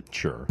abound.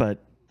 Sure. But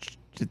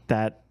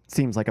that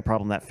seems like a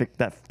problem that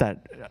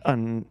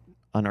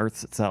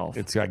unearths itself.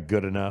 it's got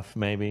good enough,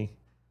 maybe.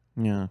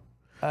 Yeah.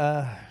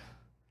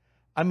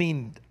 I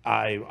mean,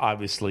 I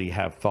obviously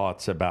have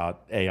thoughts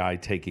about AI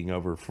taking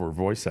over for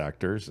voice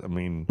actors. I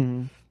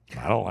mean,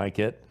 I don't like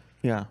it.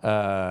 Yeah.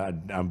 I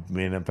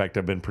mean, in fact,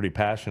 I've been pretty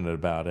passionate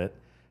about it.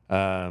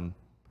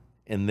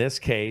 In this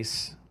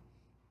case,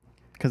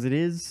 because it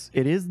is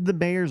the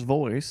mayor's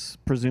voice.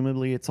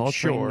 Presumably, it's all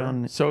trained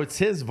on so it's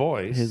his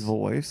voice. his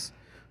voice.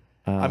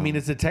 I mean,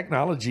 it's a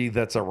technology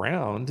that's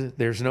around.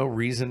 There's no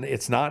reason.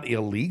 It's not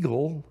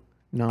illegal.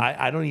 No.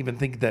 I don't even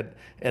think that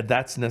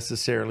that's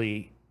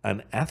necessarily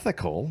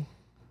unethical.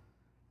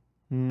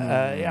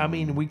 I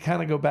mean, we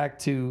kind of go back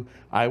to,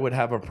 I would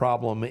have a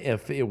problem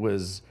if it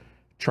was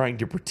trying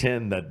to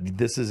pretend that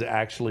this is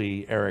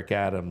actually Eric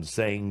Adams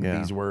saying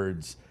these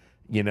words.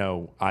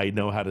 I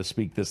know how to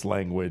speak this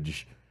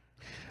language.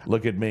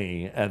 Look at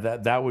me.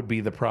 That would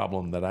be the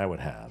problem that I would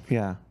have.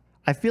 Yeah.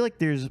 I feel like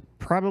there's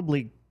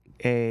probably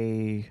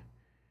there's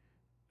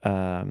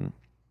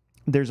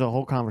a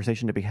whole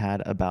conversation to be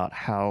had about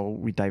how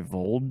we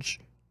divulge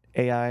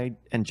AI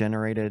and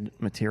generated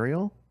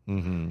material.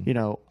 Mm-hmm.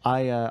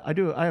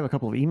 I have a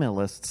couple of email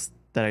lists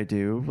that I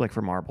do, like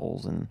for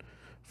marbles and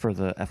for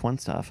the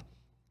F1 stuff.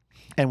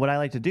 And what I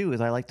like to do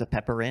is I like to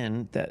pepper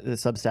in that the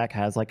Substack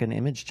has like an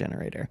image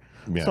generator.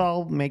 Yeah. So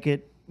I'll make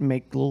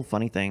little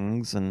funny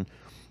things, and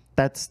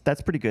that's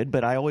pretty good.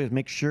 But I always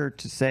make sure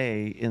to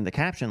say in the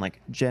caption,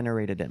 like,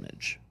 generated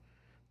image.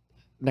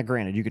 Now,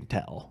 granted, you can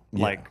tell,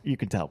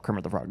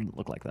 Kermit the Frog didn't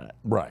look like that.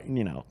 Right.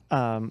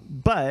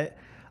 But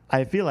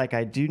I feel like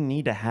I do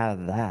need to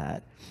have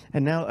that.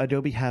 And now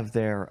Adobe have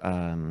their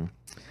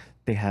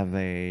they have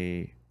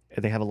a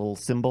little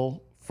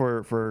symbol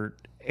for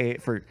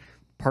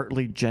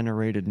partly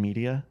generated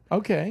media.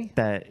 Okay.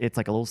 That it's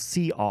like a little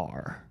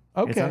CR.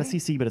 It's not a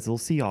CC, but it's a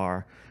little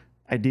CR.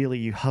 Ideally,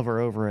 you hover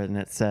over it and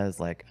it says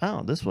like,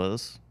 "Oh, this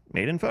was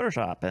made in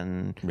Photoshop,"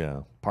 and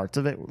parts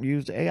of it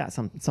used AI,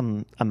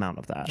 some amount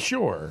of that.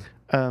 Sure.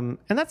 And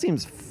that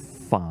seems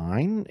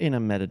fine in a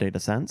metadata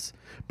sense.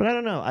 But I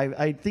don't know.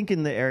 I think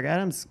in the Eric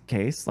Adams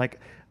case, like,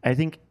 I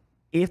think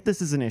if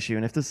this is an issue,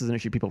 and if this is an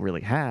issue people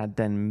really had,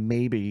 then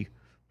maybe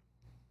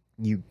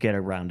you get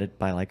around it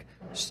by like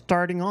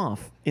starting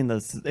off in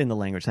the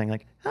language saying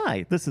like,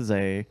 "Hi, this is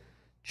a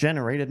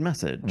generated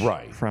message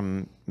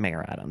from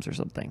Mayor Adams," or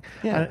something.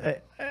 Yeah.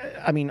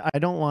 I mean, I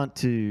don't want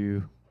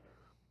to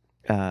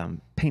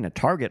paint a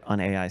target on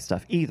AI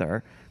stuff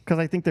either, because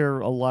I think there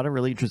are a lot of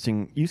really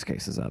interesting use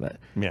cases of it.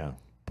 Yeah.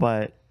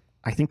 But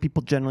I think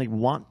people generally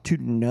want to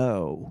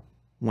know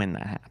when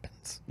that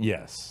happens.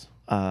 Yes.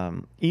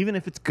 Even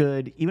if it's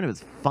good, even if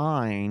it's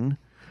fine.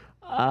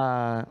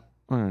 I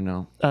don't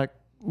know.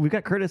 We've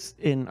got Curtis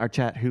in our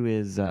chat who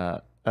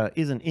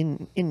isn't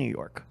in New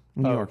York.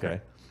 New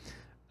Yorker.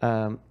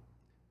 Okay.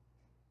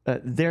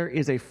 There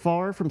is a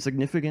far from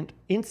insignificant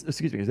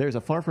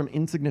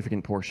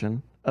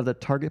portion of the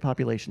target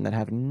population that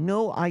have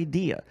no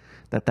idea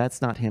that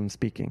that's not him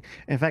speaking.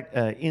 In fact,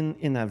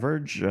 in that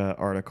Verge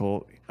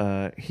article,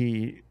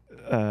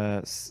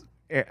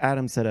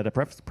 Adam said at a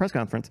press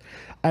conference,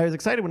 "I was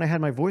excited when I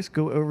had my voice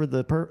go over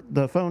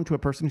the phone to a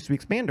person who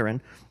speaks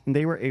Mandarin, and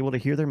they were able to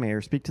hear their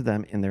mayor speak to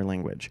them in their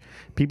language.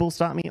 People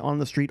stop me on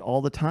the street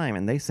all the time,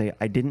 and they say,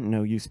 'I didn't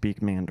know you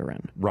speak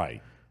Mandarin.'"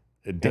 Right.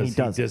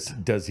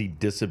 Does he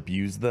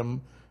disabuse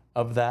them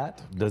of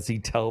that? Does he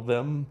tell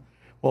them?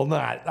 Well,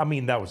 not. I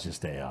mean, that was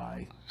just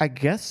AI. I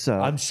guess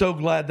so. I'm so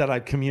glad that I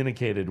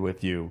communicated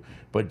with you,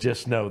 but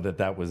just know that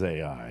that was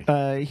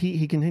AI.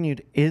 He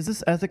continued, "Is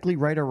this ethically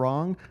right or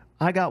wrong?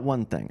 I got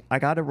one thing. I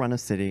got to run a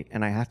city,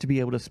 and I have to be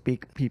able to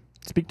speak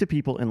to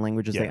people in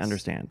languages they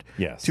understand.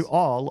 Yes. To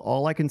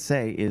all I can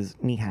say is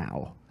ni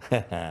hao."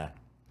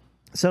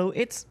 So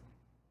it's,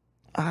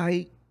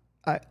 I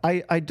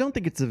don't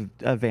think it's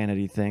a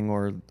vanity thing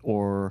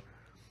or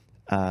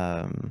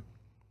I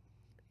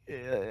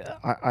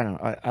don't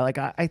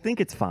know. I think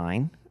it's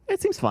fine. It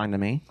seems fine to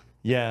me.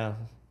 Yeah.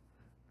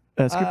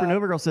 Skipper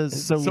Nova Girl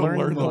says, so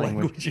learn the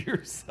language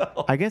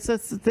yourself. I guess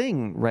that's the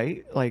thing,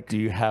 right? Like, do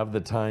you have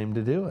the time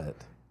to do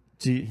it?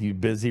 You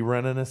busy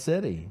running a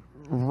city?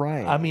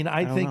 Right. I mean,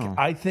 I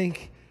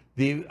think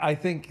the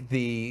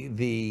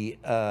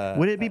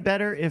would it be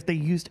better if they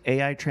used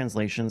AI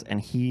translations and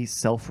he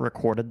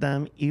self-recorded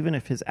them, even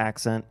if his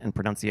accent and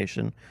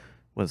pronunciation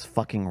was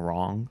fucking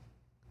wrong?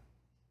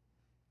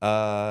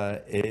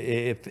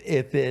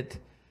 If it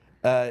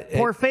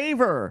por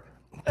favor,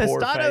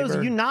 Estados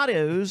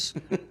Unidos,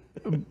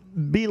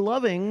 be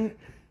loving.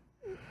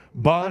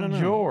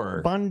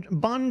 Bonjour. Bon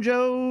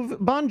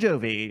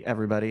Jovi,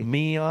 everybody.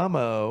 Mi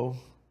amo.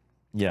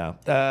 Yeah.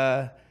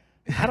 I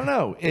don't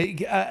know.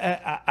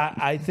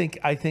 I think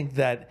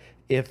that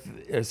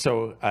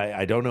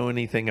I don't know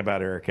anything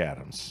about Eric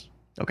Adams.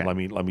 Okay.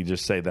 Let me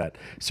just say that,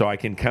 so I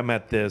can come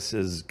at this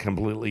as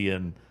completely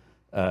in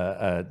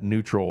a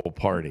neutral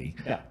party.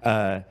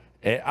 Yeah.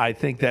 I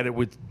think that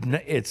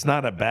it's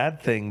not a bad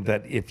thing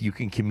that if you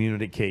can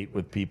communicate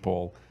with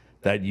people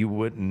that who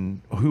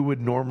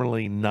would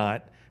normally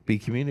not be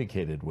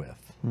communicated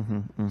with. Mm-hmm,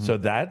 mm-hmm. So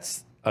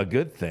that's a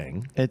good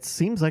thing. It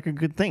seems like a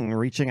good thing,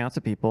 reaching out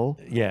to people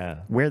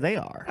where they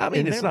are. I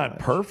mean, it's not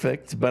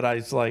perfect, but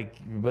like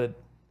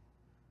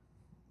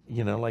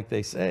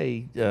they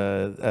say,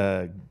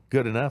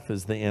 good enough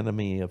is the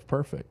enemy of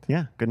perfect.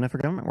 Yeah, good enough for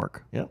government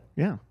work. Yep.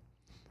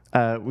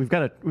 Yeah. We've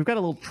got a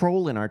little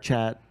troll in our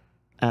chat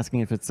asking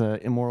if it's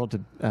immoral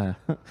to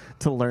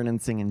learn and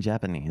sing in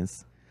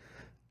Japanese.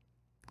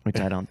 Which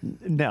I don't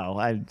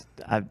know.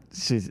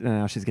 She's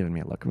giving me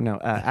a look. No,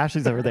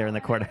 Ashley's over there in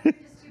the corner. You're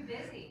just too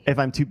busy. If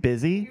I'm too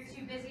busy?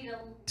 You're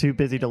too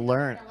busy to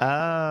learn.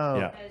 Oh.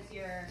 Yeah. Because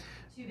you're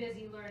too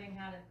busy learning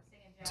how to sing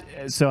in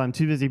Japanese. So I'm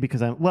too busy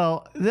because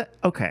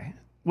okay.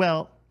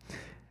 Well,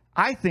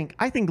 I think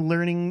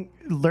learning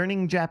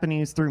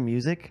Japanese through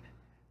music,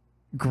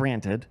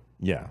 granted,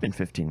 been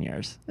 15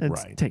 years.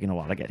 It's taken a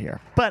while to get here.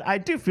 But I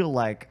do feel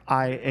like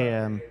I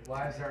am...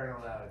 Wives aren't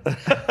allowed.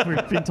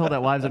 We're being told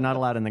that wives are not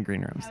allowed in the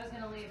green rooms. I was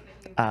going to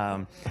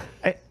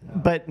leave,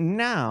 but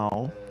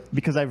now,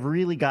 because I've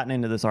really gotten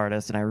into this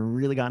artist and I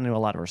really gotten into a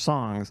lot of her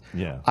songs,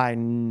 I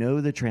know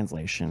the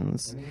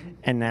translations.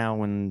 And now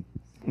when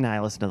I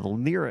listen to the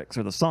lyrics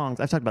or the songs,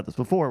 I've talked about this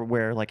before,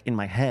 where like in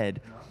my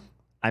head,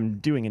 I'm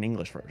doing an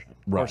English version.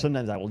 Or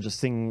sometimes I will just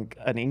sing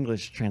an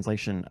English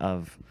translation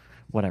of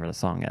whatever the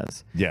song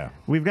is. Yeah.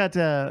 We've got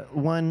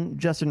one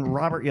Justin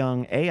Robert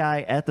Young,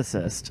 AI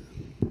ethicist.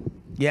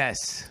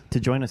 Yes, to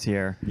join us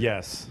here.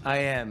 Yes. I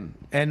am,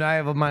 and I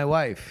have my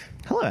wife.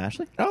 Hello,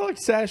 Ashley. Oh,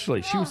 it's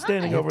Ashley. She was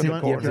standing hi. over in the You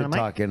You have corner. to mic?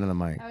 talk into the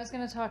mic. I was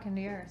going to talk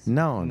into yours.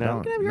 No, No. don't.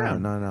 You can have your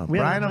own. No. We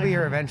have Brian a will be mic.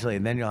 here eventually,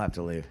 and then you'll have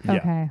to leave. Yeah.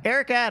 Okay.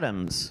 Eric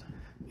Adams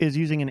is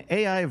using an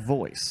AI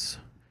voice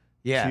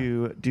Yeah.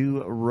 to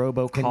do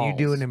robocalls. Can you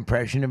do an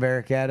impression of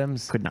Eric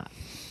Adams? Could not.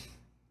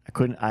 I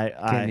couldn't.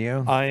 Can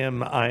you?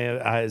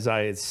 As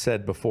I had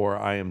said before,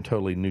 I am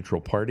totally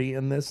neutral party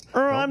in this.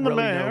 I'm the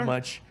really mayor. know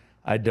much.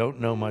 I don't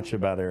know much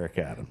about Eric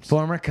Adams.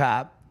 Former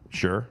cop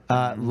Sure.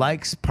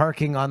 likes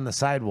parking on the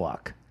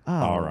sidewalk. Oh,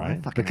 All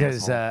right. fucking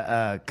Because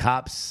asshole.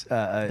 cops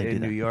in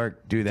New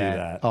York do that,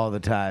 that. all the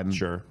time.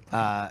 Sure.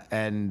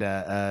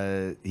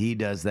 And he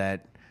does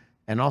that.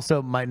 And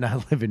also might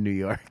not live in New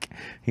York.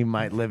 He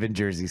might live in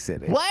Jersey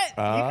City. What? You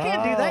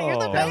can't do that. You're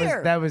the Oh.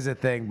 mayor. That was a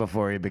thing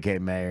before he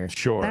became mayor.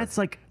 Sure. That's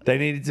like They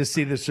needed to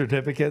see the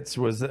certificates.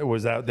 Was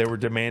that they were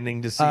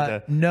demanding to see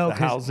the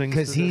housing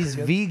because he's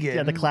certificates? vegan.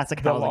 yeah, the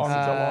classic the housing.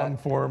 long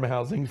form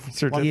housing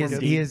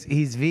certificate.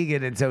 He's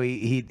vegan, and so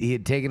he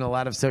had taken a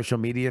lot of social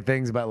media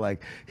things about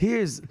like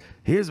here's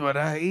what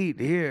I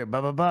eat here,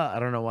 blah blah blah. I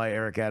don't know why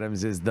Eric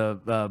Adams is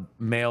the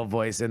male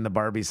voice in the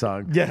Barbie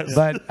song. Yes.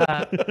 but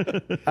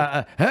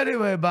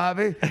anyway,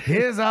 Bobby,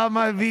 here's all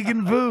my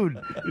vegan food.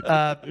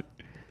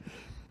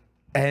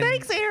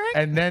 Thanks, Eric.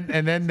 And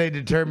then they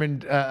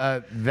determined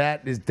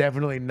that is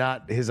definitely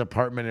not his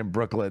apartment in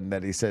Brooklyn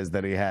that he says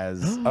that he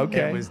has.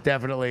 Okay. It was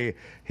definitely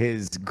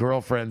his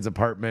girlfriend's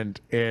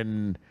apartment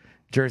in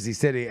Jersey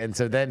City. And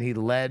so then he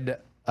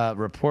led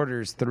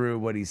reporters through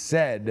what he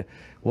said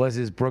was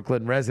his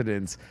Brooklyn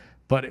residence,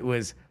 but it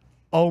was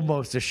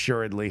almost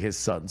assuredly his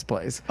son's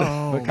place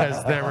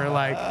because there were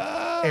like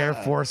Air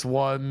Force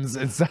Ones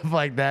and stuff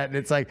like that. And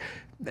it's like,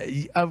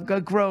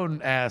 a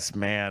grown ass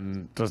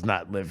man does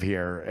not live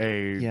here.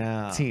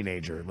 A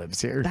teenager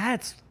lives here.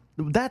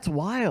 That's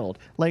wild.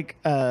 Like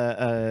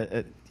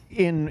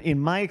in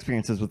my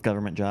experiences with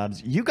government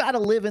jobs, you got to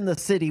live in the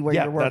city where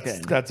you're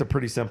working. that's a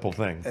pretty simple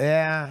thing.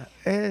 Yeah,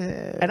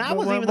 And I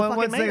wasn't even the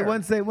fucking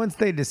mayor. Once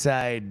they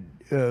decide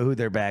who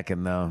they're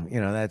backing, though,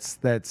 you know that's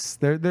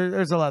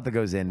there's a lot that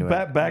goes into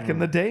it. Back in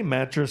the day,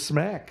 Mattress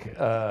Smack.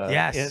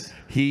 Yes.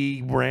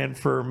 He ran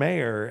for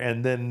mayor,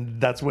 and then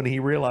that's when he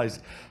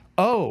realized,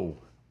 oh,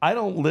 I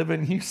don't live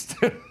in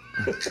Houston.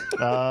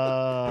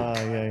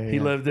 Yeah. He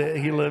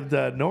lived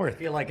north. I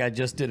feel like I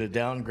just did a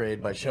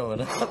downgrade by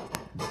showing up.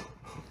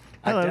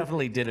 Hello. I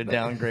definitely did a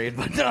downgrade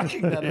by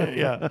knocking that over.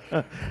 Yeah.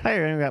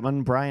 Hi, we got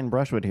one Brian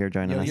Brushwood here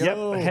joining us.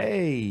 Yo. Yep.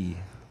 Hey.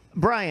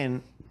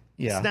 Brian,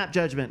 Yeah. snap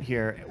judgment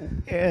here.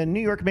 New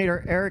York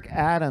Mayor Eric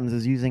Adams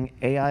is using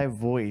AI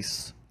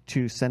voice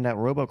to send out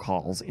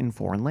robocalls in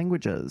foreign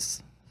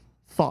languages.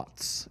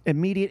 Thoughts,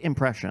 immediate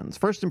impressions,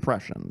 first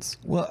impressions.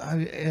 Well,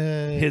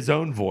 His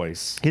own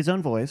voice His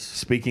own voice.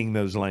 speaking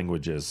those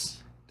languages.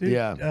 dude,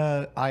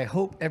 Yeah. I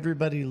hope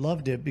everybody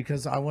loved it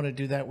because I want to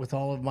do that with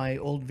all of my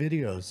old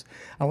videos.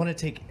 I want to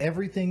take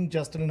everything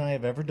Justin and I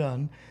have ever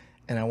done,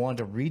 and I want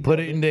to read. Put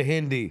it into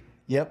Hindi.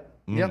 Yep.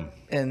 Yep.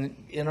 And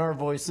in our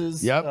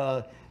voices. Yep.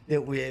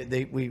 That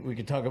we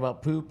could talk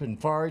about poop and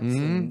farts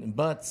and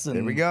butts. And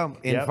There we go.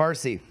 In Yep.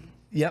 Farsi.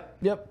 Yep.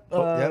 Yep.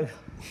 Yep.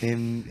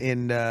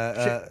 In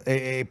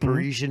a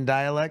Parisian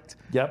dialect.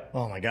 Yep.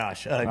 Oh my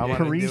gosh. wanna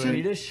do it.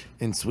 Swedish.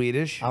 In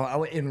Swedish.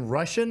 In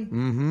Russian.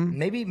 Mm-hmm.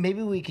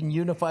 Maybe we can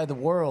unify the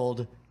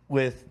world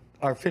with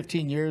our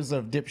 15 years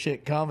of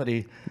dipshit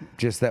comedy.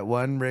 Just that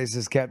one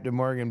racist Captain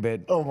Morgan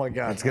bit. Oh my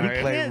god. It's gonna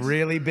play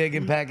really big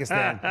in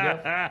Pakistan.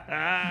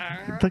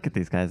 Look at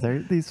these guys. They're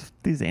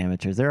these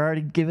amateurs. They're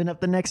already giving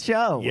up the next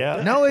show.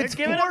 Yeah. No, it's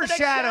giving up the next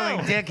foreshadowing,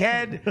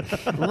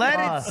 dickhead. Let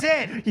it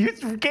sit. You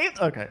gave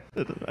okay.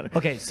 It doesn't matter.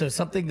 Okay, so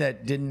something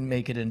that didn't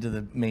make it into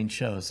the main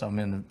show. So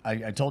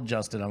I told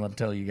Justin, I'm going to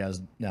tell you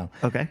guys now.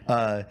 Okay.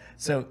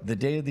 So the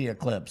day of the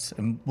eclipse,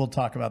 and we'll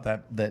talk about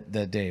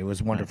that day. It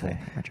was wonderful.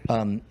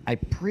 Okay. I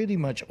pretty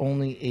much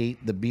only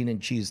ate the bean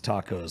and cheese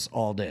tacos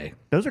all day.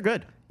 Those are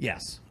good.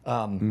 Yes.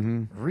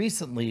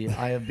 Recently,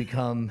 I have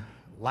become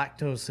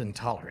lactose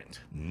intolerant.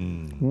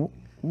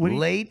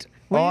 Late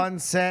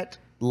onset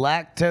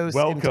lactose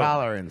Welcome.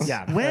 intolerance.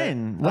 Yeah.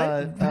 When?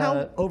 What?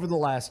 How? Over the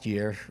last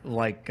year,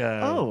 like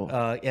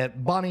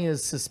Bonnie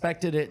has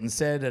suspected it and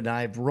said, and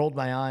I've rolled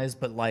my eyes,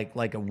 but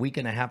like a week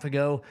and a half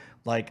ago,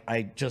 like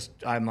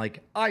I'm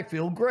like, I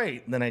feel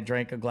great. And then I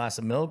drank a glass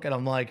of milk and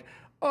I'm like,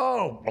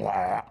 oh,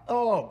 blah,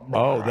 oh,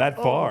 blah, Oh, that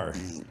far.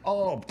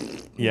 oh,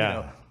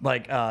 Yeah.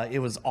 like it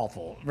was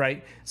awful,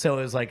 right? So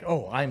it was like,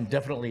 oh, I'm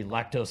definitely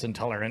lactose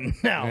intolerant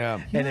now. Yeah.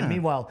 And then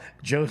meanwhile,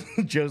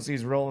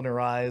 Josie's rolling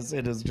her eyes.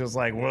 It is just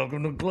like,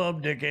 welcome to the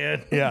club,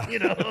 dickhead. Yeah. You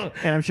know.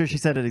 And I'm sure she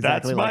said it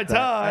That's exactly my like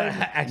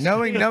that. time.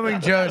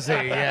 Knowing Josie,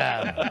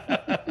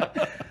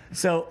 yeah.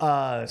 So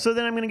So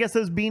then I'm going to guess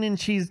those bean and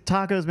cheese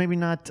tacos maybe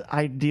not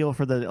ideal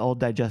for the old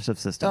digestive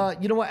system.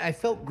 you know what? I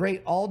felt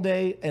great all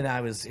day, and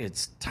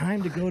it's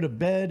time to go to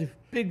bed.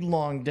 Big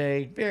long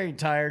day, very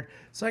tired.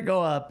 So I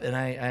go up and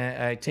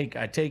I take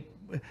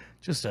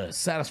just a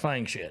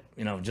satisfying shit,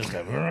 you know, just a.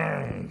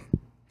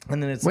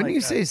 And then it's When like, you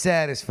say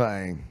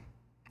satisfying,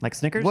 Like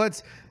Snickers?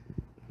 what's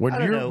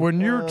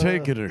When you're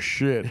taking a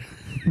shit,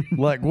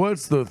 like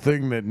what's the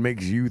thing that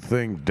makes you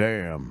think,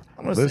 damn,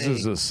 this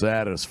is a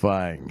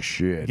satisfying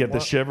shit? Get the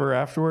shiver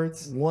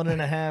afterwards.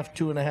 1.5,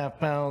 2.5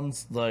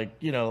 pounds, like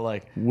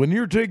When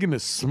you're taking a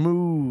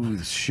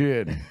smooth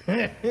shit,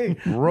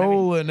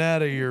 rolling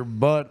out of your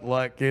butt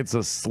like it's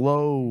a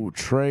slow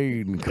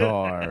train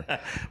car,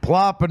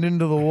 plopping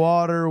into the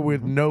water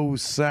with no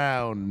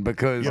sound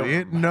because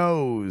it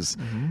knows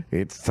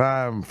it's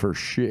time for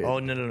shit. Oh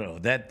no.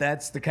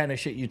 That's the kind of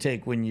shit you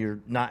take when you're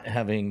not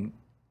having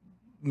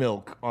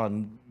milk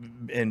on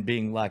and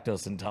being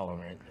lactose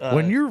intolerant.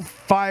 When you're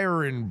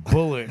firing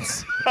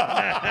bullets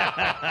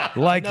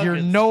like you're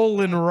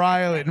Nolan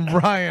Ryan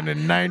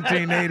in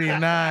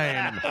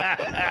 1989,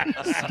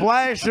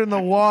 splashing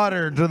the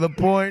water to the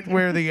point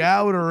where the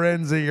outer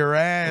ends of your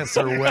ass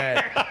are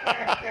wet,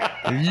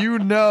 you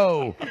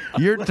know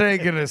you're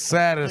taking a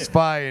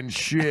satisfying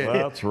shit.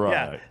 That's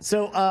right. yeah.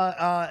 So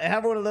I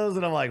have one of those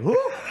and I'm like, whoo,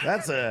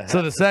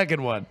 So the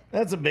second one.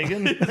 that's a big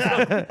one.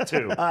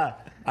 Two.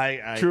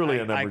 I Truly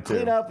a I number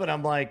clean two. up and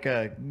I'm like,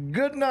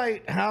 good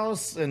night,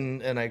 house,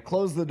 and I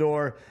close the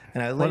door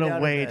and I lay What a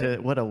down way in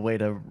bed.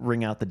 to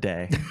ring out the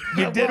day.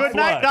 You did Good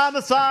night, flush.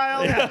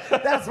 domicile.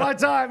 That's my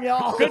time,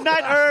 y'all. Good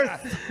night,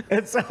 Earth.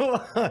 And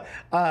so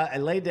I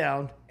lay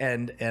down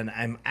and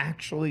I'm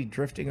actually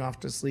drifting off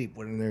to sleep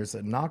when there's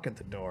a knock at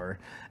the door,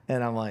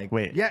 and I'm like,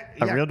 Wait, yeah,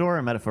 a real door or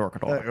a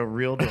metaphorical door? a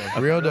real door,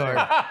 Real door.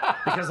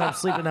 because I'm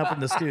sleeping up in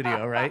the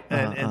studio, right?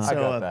 And so I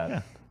got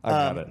that. I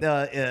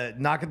got it.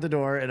 knock at the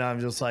door, and I'm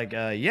just like,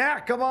 yeah,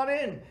 come on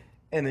in.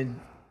 And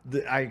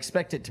then I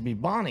expect it to be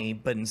Bonnie,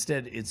 but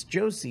instead it's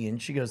Josie, and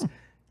she goes,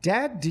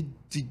 Dad, did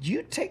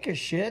you take a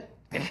shit?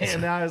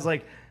 And I was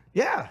like,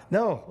 yeah,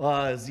 no,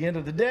 it's the end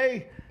of the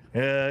day.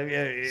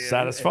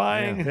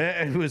 Satisfying.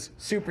 It was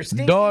super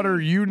stinky. Daughter,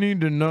 you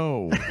need to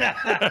know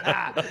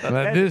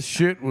that this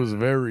shit was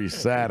very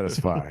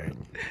satisfying.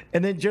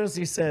 And then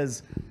Josie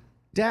says,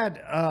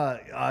 Dad,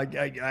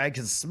 I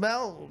can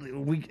smell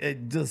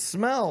the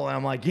smell. And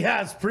I'm like,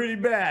 yeah, it's pretty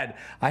bad.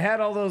 I had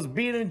all those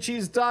bean and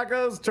cheese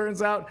tacos.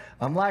 Turns out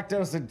I'm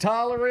lactose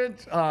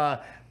intolerant.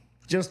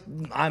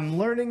 I'm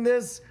learning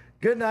this.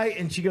 Good night.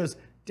 And she goes,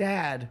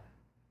 Dad,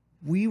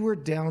 we were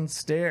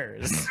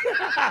downstairs.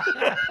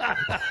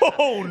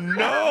 Oh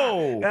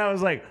no! And I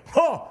was like,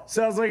 oh,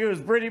 sounds like it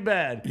was pretty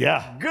bad.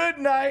 Yeah. Good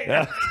night.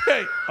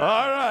 Okay.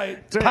 All right.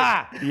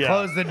 Pa! Yeah.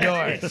 Close the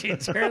door. She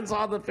turns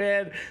on the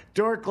fan,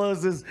 door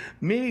closes.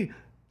 Me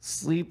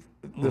sleep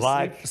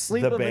Like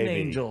sleep the of an baby.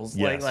 angels.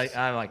 Yes. Like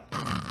I'm like.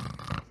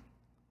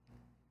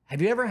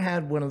 Have you ever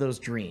had one of those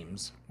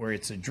dreams where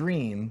it's a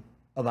dream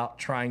about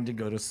trying to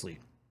go to sleep?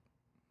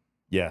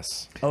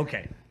 Yes.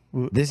 Okay.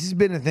 This has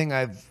been a thing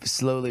I've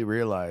slowly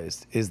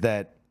realized is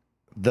that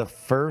the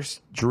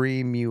first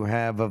dream you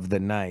have of the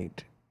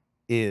night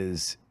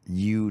is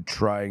you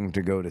trying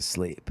to go to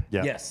sleep.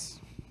 Yeah. Yes.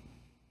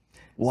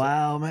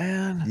 Wow,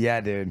 man.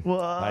 Yeah, dude.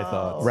 My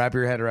thoughts. Wrap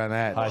your head around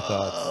that. My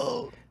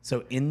thoughts.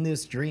 So in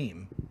this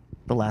dream,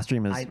 The last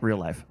dream is real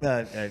life.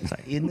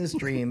 in this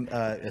dream,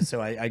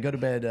 so I go to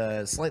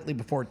bed slightly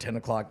before 10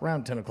 o'clock,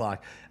 around 10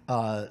 o'clock.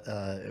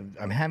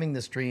 I'm having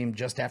this dream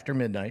just after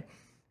midnight.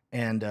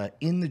 And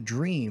in the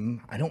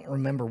dream, I don't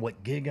remember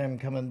what gig I'm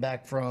coming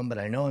back from, but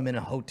I know I'm in a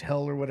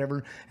hotel or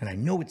whatever. And I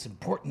know it's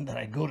important that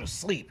I go to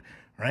sleep,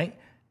 right?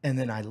 And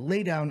then I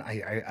lay down.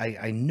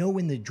 I know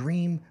in the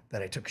dream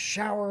that I took a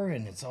shower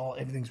and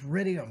everything's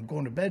ready. I'm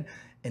going to bed.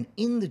 And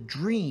in the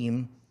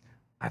dream,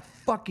 I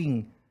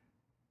fucking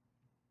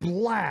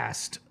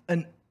blast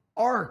an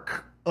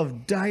arc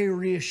of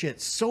diarrhea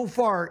shit. So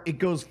far, it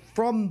goes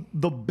from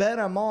the bed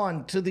I'm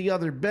on to the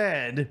other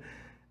bed,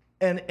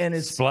 and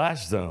it's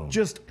Splash zone.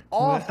 just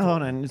awful.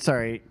 Hold on.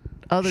 Sorry.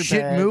 Other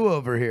Shit bed. moo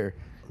over here.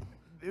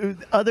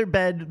 Other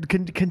bed.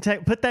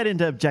 Put that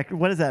into objective.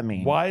 What does that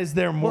mean? Why is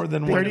there more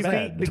than one 30 bed?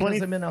 feet? Because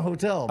 20 I'm in a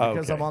hotel,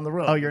 because Okay. I'm on the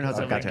road. Oh, you're in a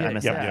hotel. Gotcha. I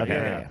missed that. yeah, Okay.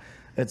 yeah, Yeah.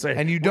 It's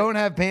And you don't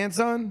have pants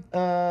on?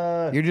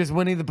 You're just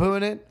Winnie the Pooh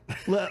in it?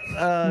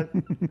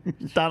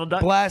 Donald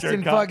Duck.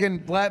 Blasting Jerk off. fucking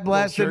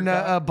blasting jerk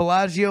off.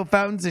 Bellagio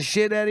fountains of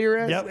shit out of your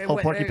ass? Yep. Oh,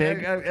 Porky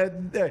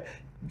Pig.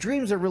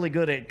 Dreams are really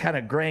good at kind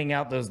of graying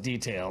out those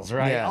details,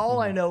 right? Yeah. All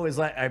I know is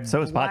like I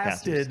So is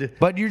blasted.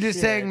 But you're just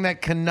shit. saying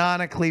that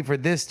canonically for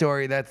this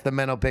story, that's the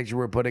mental picture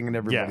we're putting in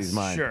everybody's Yes,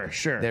 mind.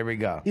 Sure. There we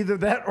go. Either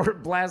that or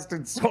it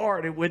blasted so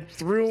hard it went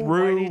through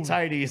Through- whitey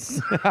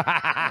tighties.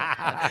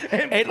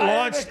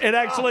 It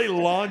actually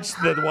launched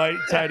the white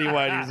tidy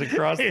whities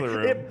across the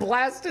room. It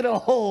blasted a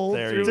hole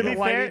There through you the go. To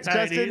be fair, whitey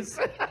tighties.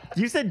 Justin,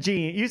 you said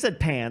you said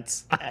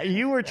pants.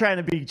 You were trying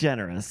to be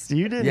generous.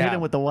 You didn't Yeah. hit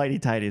him with the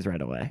whitey tighties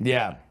right away.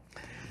 Yeah.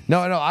 No,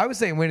 I was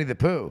saying Winnie the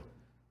Pooh.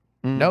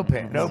 No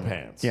pants. No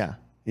pants. Yeah.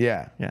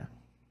 Yeah. Yeah.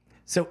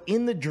 So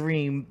in the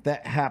dream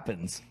that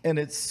happens, and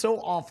it's so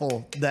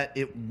awful that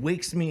it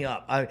wakes me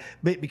up.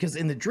 Because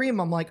in the dream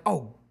I'm like,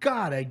 oh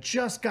God, I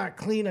just got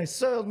clean. I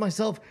soiled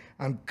myself.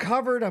 I'm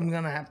covered. I'm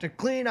gonna have to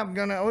clean.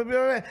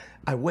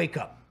 I wake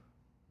up.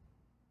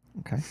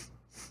 Okay.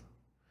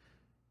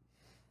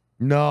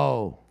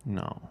 No.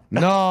 No.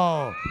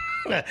 No.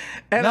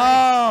 And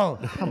No.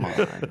 Come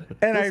on.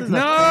 And I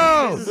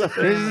No. This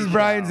is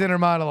Brian's inner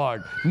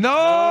monologue.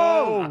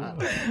 No.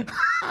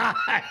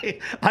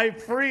 I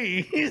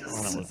freeze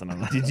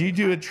Did you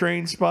do a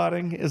train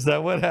spotting? Is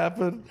that what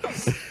happened?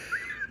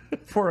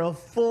 for a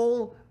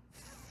full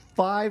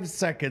 5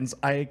 seconds.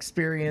 I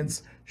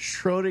experience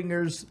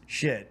Schrodinger's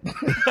shit.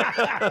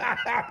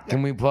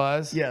 Can we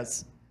pause?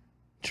 Yes.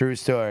 True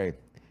story.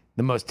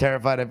 The most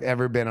terrified I've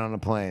ever been on a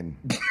plane.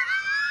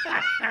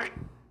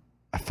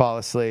 I fall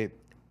asleep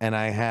and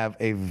I have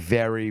a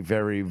very,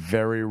 very,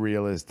 very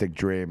realistic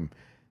dream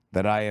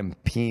that I am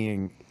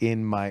peeing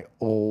in my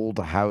old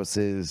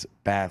house's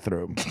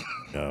bathroom.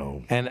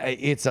 No. And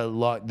it's a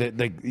lot.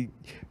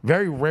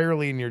 Very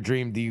rarely in your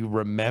dream do you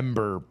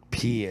remember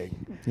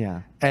peeing.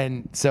 Yeah.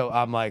 And so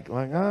I'm like,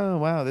 oh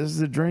wow, this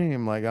is a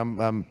dream. Like I'm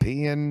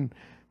peeing.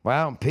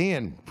 Wow, I'm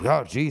peeing.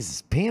 Oh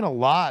Jesus, peeing a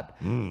lot.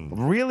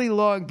 Really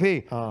long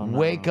pee. Oh, no.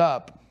 Wake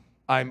up.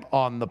 I'm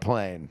on the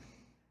plane,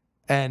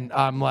 and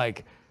I'm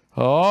like,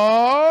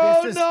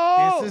 oh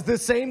no. This is the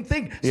same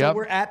thing. So Yep.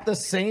 we're at the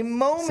same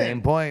moment.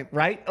 Same point.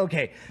 Right?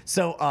 Okay.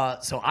 So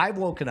I've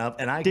woken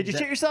up and I Did you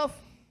shit yourself?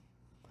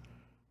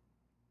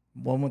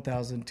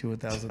 1,000,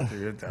 2,000,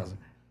 3,000.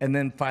 And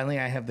then finally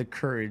I have the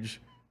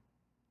courage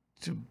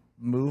to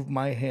move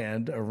my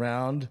hand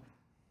around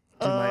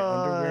to my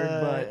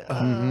underwear butt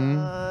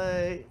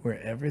where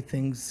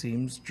everything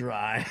seems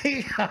dry.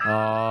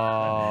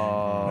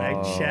 Oh.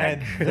 I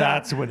check. And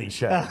that's when he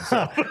shut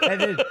himself.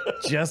 And then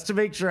just to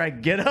make sure I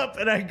get up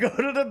and I go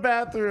to the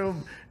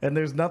bathroom and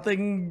there's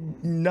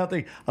nothing.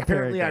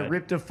 Apparently I good.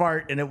 ripped a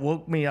fart and it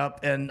woke me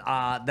up and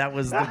that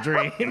was the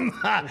dream.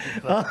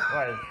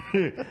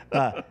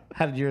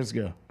 How did yours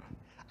go?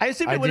 I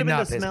assumed I it would did have not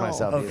been piss the smell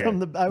myself either. from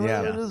the. I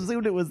Yeah.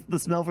 assumed it was the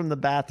smell from the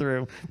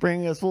bathroom,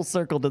 bringing us full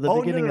circle to the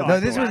beginning of No,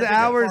 the this was I think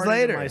hours I farted in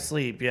later. my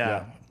sleep,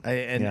 yeah.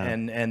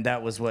 And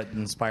that was what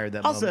inspired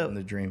that Also- moment in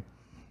the dream.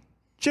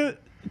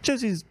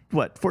 Josie's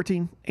what,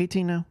 14,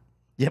 18 now?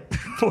 Yep.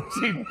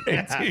 14,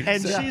 18.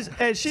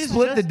 And she's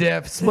Split the just-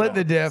 diff. Split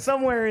the diff.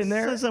 Somewhere in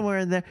there. somewhere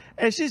in there,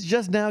 and she's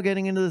just now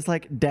getting into this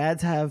like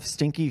dads have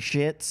stinky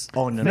shits.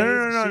 Oh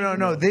no!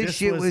 No. This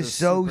shit was a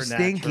so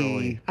supernaturally-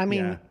 stinky. I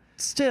mean, Yeah.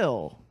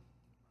 still,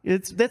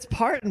 that's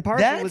part and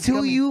parcel. That's with who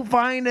becoming- you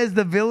find as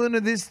the villain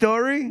of this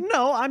story?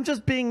 No, I'm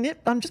just being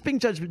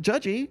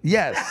judgy.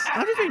 Yes.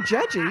 I'm just being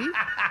judgy.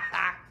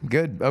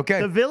 Good.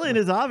 Okay. The villain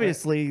is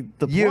obviously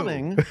the You.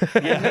 plumbing.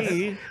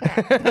 Me,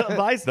 the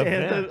bystander,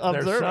 There's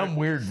observer. some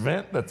weird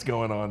vent that's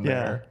going on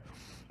there.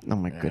 Oh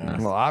my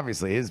goodness. Well,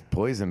 obviously his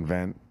poison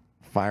vent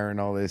firing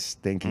all this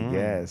stinky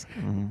gas.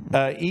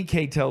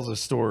 EK tells a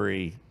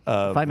story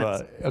of 5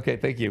 minutes. okay,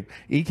 thank you.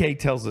 EK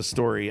tells a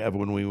story of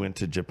when we went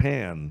to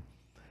Japan.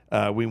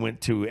 We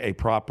went to a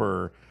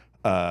proper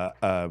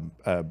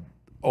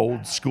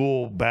old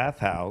school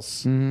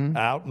bathhouse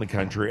out in the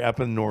country, up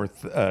in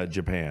North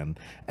Japan,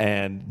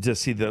 and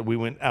just we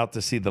went out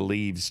to see the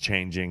leaves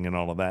changing and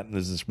all of that. And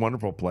there's this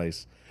wonderful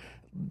place,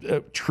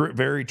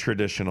 very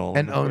traditional,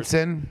 And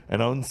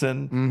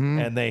onsen.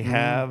 and they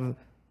have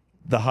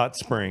the hot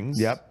springs.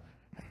 Yep.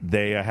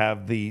 They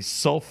have the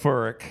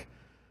sulfuric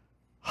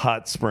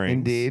hot springs.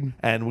 Indeed.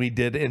 And we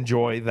did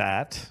enjoy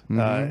that,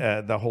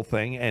 the whole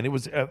thing. And it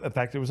was, in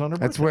fact, it was on our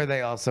That's birthday. where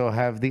they also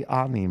have the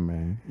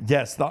anime.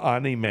 Yes, the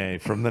anime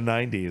from the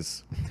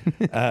 90s.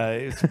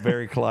 It's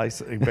very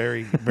classic,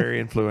 very, very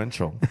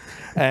influential.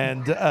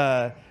 And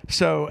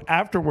so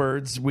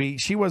afterwards,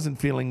 she wasn't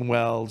feeling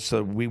well,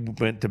 so we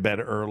went to bed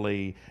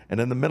early. And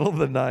in the middle of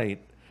the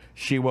night,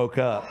 she woke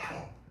up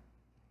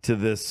to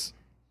this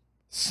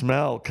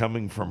smell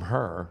coming from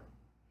her.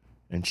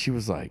 And she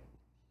was like,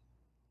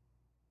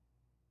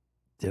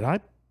 Did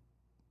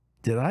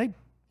I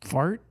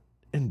fart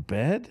in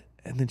bed?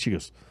 And then she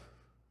goes,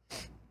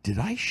 did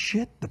I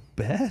shit the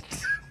bed?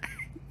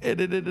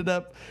 And it ended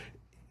up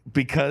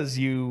because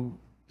you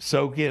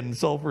soak in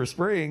sulfur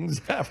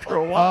springs after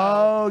a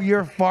while. Oh,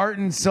 you're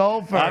farting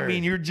sulfur. I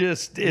mean, you're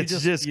just,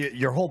 it's just,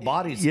 your whole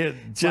body's. Yeah,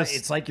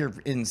 It's like you're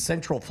in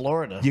Central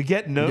Florida. you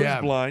get nose Yeah.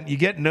 blind. You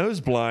get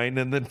nose blind,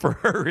 and then for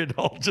her, it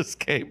all just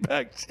came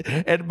back.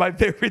 And my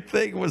favorite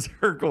thing was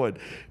her going,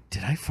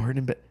 did I fart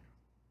in bed?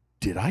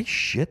 Did I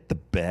shit the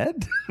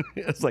bed?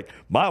 It's like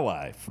my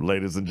wife,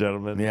 ladies and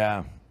gentlemen.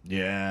 yeah.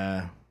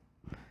 Yeah.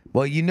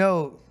 Well,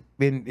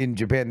 in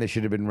Japan, they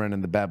should have been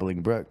running the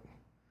Babbling Brook.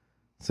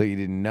 So you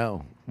didn't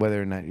know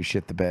whether or not you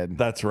shit the bed.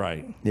 That's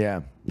right.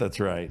 Yeah. That's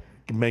right.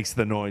 It makes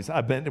the noise.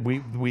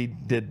 We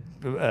did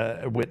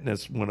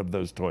witness one of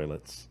those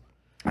toilets.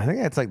 I think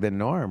that's like the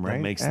norm, right?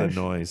 That makes Ash?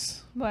 the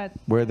noise. What?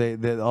 Where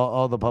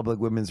all the public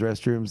women's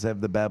restrooms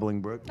have the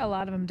Babbling Brook? A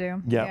lot of them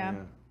do. Yep. Yeah.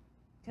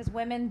 Because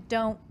women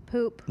don't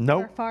poop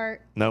Nope. or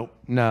fart. Nope.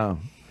 No.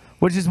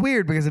 Which is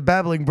weird because a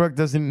Babbling Brook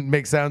doesn't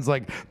make sounds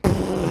like.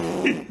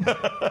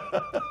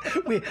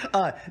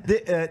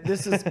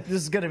 This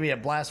is going to be a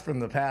blast from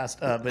the past,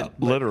 but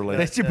Literally.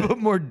 They should put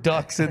more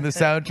ducks in the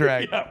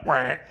soundtrack.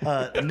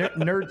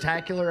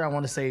 Nerdtacular, I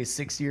want to say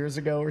 6 years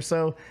ago or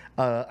so.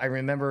 I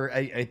remember,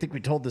 I think we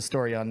told this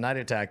story on Night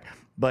Attack.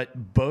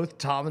 but both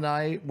Tom and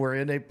I were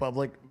in a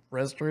public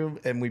restroom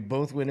and we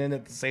both went in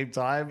at the same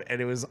time and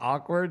it was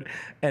awkward.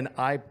 And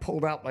I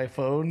pulled out my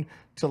phone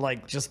to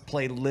like just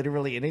play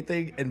literally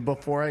anything. And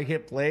before I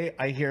hit play,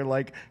 I hear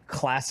like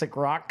classic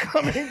rock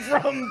coming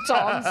from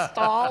Tom's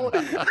stall.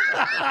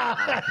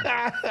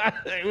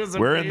 It was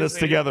We're in this amazing.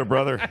 together,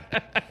 brother.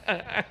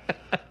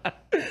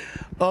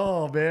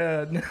 Oh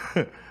man.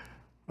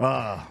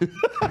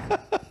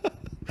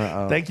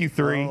 Thank you,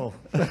 3. Oh.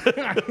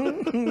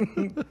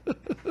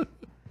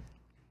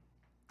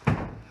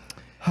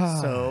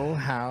 So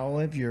how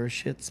have your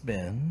shits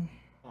been?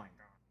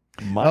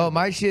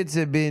 My shits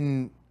have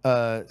been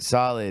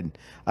solid.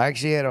 I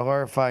actually had a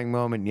horrifying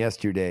moment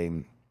yesterday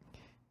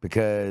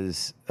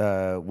because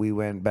we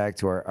went back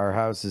to our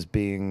house is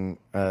being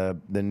the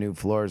new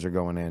floors are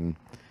going in,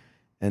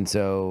 and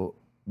so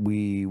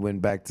we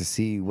went back to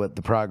see what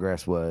the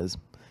progress was.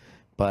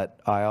 But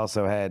I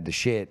also had to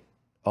shit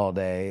all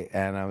day,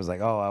 and I was like,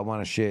 oh, I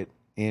want to shit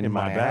in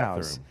my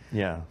house.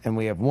 Yeah. And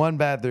we have one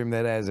bathroom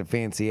that has a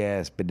fancy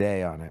ass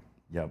bidet on it.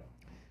 Yep.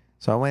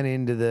 So I went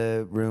into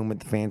the room with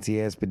the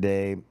fancy ass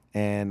bidet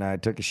and I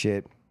took a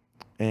shit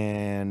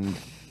and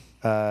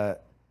I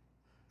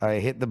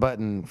hit the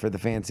button for the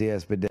fancy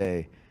ass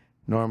bidet.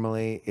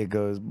 Normally it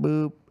goes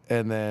boop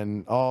and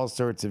then all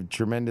sorts of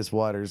tremendous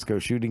waters go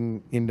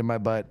shooting into my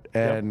butt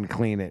and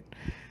clean it.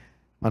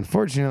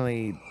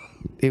 Unfortunately,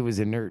 it was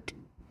inert.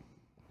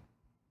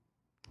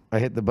 I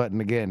hit the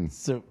button again.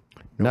 So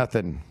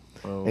Nothing.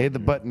 I hit the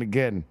button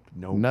again.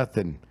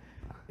 Nothing.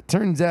 It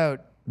turns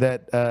out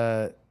that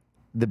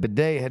the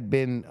bidet had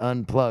been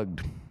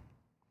unplugged.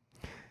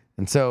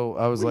 And so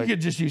I was You like,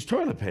 could just use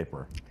toilet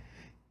paper.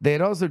 they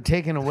had also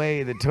taken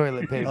away the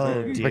toilet paper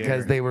Oh, dear.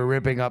 because they were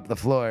ripping up the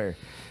floor.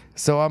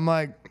 So I'm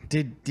like,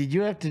 did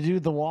you have to do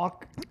the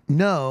walk?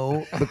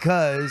 no,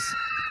 because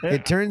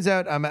it turns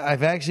out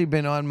I've actually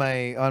been on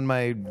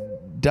my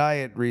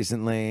diet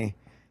recently,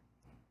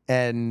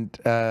 and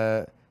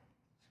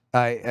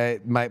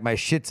my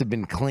shits have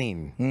been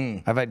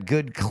clean. I've had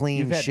good clean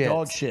You've had shits.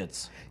 dog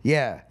shits.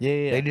 Yeah.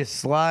 Yeah. They just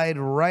slide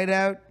right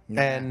out,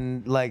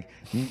 and like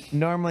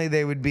normally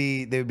they would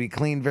be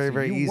cleaned very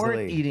very You easily.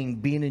 weren't eating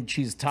bean and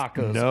cheese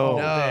tacos No. all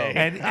day.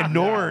 And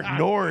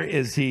nor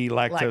is he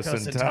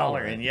lactose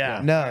intolerant.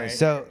 Yeah. No, Right.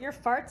 so Your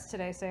farts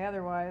today say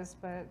otherwise,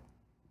 but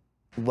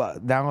well,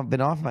 now I've been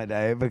off my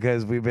diet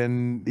because we've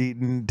been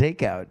eating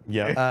takeout.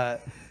 Yeah.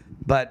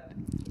 But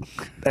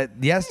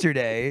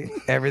yesterday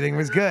everything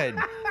was good,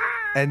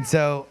 and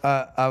so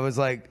I was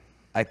like,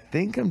 I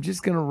think I'm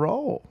just gonna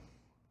roll.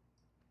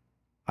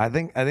 I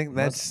think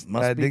that's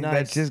Must be nice.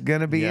 that's just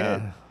gonna be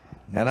it.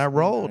 And I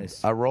rolled.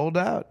 nice. I rolled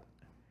out,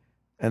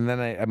 and then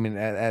I mean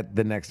at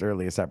the next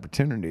earliest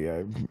opportunity,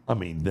 I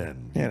mean,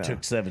 then. you know.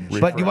 Took 7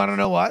 But you want to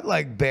know what?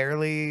 Like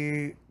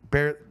barely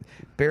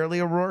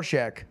a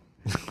Rorschach.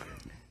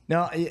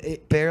 No,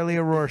 Barely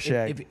a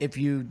Rorschach. if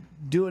you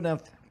do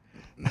enough,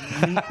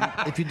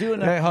 if you do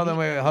enough. Hey, hold on,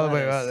 wait.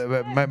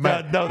 My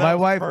that my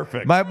was wife.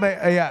 perfect.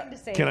 Yeah. to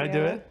say Can I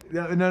do it?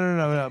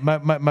 No.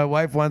 My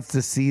wife wants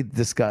to see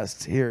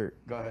disgust. Here,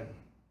 go ahead.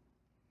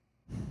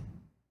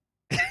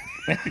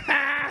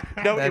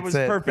 No, it That's was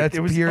it. perfect. That's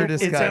it was pure it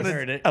disgust.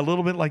 sounded a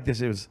little bit like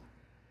this. It was.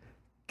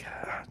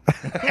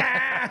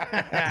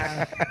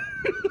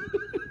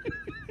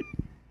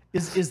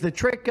 Is the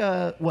trick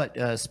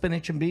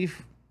spinach and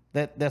beef?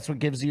 That's what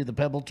gives you the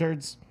pebble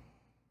turds?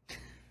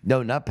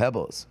 No, not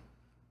pebbles.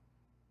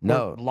 Or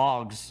No,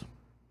 logs.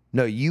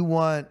 no. You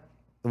want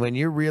when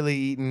you're really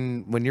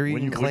eating when you're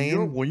eating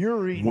clean. When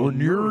you're eating. When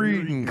you're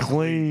eating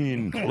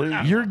clean,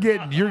 you're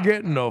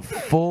getting a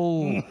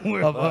full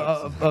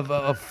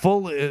a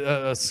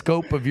full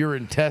scope of your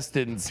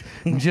intestines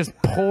just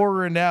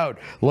pouring out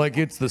like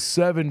it's the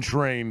 7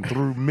 train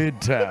through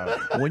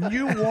Midtown. When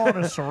you want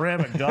a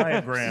ceramic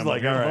diagram,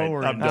 like, all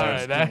right, I'm done. All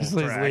right,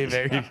 Ashley's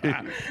leaving.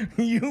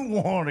 You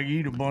want to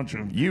eat a bunch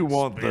of. You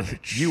want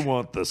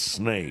the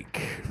snake.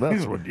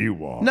 That's what you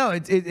want. No,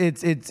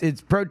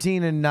 it's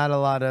protein and not a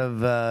lot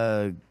of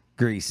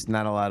grease,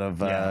 not a lot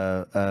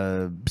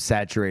of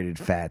saturated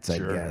fats, I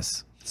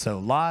guess. So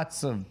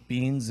lots of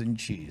beans and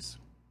cheese.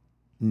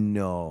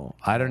 No,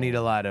 I don't eat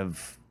a lot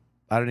of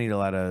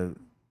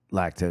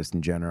lactose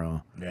in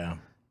general. Yeah.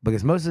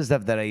 Because most of the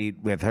stuff that I eat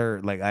with her,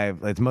 like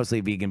it's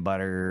mostly vegan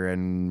butter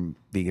and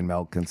vegan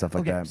milk and stuff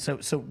like Okay,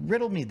 that. so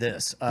riddle me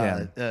this.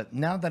 Now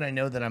that I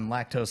know that I'm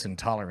lactose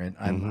intolerant,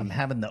 I'm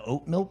having the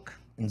oat milk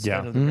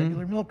instead of the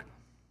regular milk.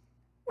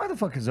 Why the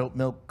fuck does oat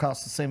milk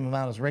cost the same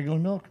amount as regular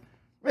milk?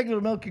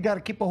 Regular milk, you got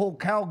to keep a whole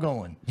cow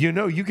going. You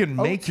know, you can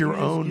make Oats your is-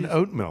 own is-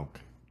 oat milk.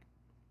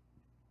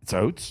 It's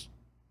oats,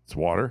 it's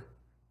water,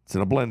 it's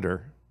in a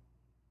blender,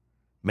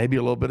 maybe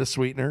a little bit of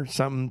sweetener,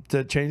 something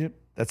to change it.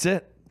 That's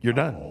it. You're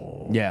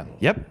done. Yeah.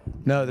 Yep.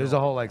 No, there's a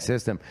whole like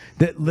system.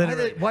 That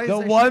literally why is the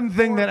that one shit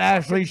thing that $4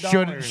 Ashley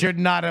fucking should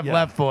not have Yeah.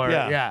 left for.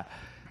 Yeah.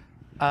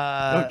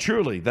 Yeah. No,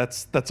 truly,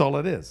 that's all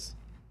it is.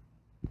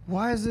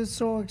 Why is it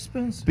so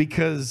expensive?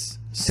 Because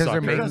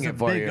they're making it of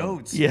for big you.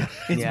 oats. Yeah.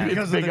 It's Yeah.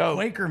 because Big of the oat.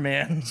 Quaker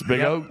man.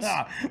 Big oats.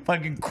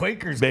 Fucking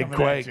Quakers Big coming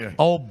Quake. at you.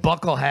 Old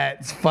buckle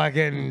hats,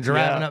 fucking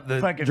driving Yeah. up the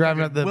Fucking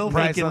price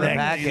making on the that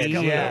package.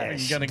 coming Yeah. up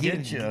and gonna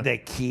get you. The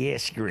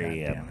kiss grab.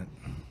 Damn it.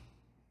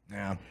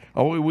 Yeah.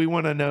 Oh, we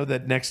want to know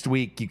that next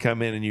week you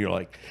come in and you're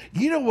like,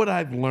 you know what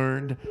I've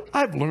learned?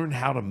 I've learned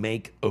how to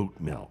make oat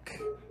milk.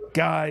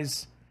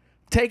 Guys,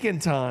 taking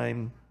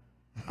time.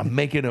 I'm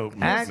making oat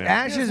milk. Ash, now.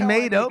 Ash has Here's how I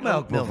made make oat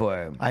milk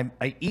before.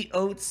 I eat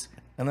oats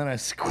and then I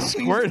squirt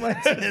Squirt. my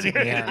titties.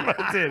 My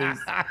titties.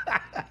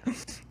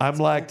 I'm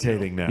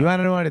lactating now. You want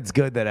to know what? It's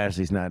good that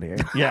Ashley's not here.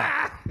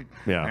 Yeah.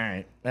 Yeah. All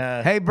right.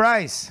 Hey,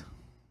 Bryce.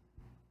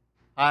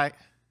 Hi.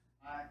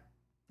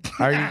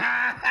 Are you?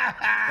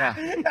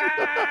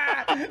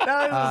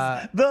 That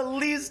was the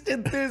least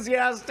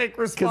enthusiastic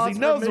response. 'Cause he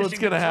knows from what's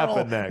Mission gonna happen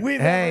Control next. we've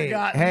Hey, ever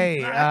gotten.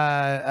 hey,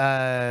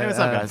 what's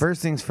up, guys?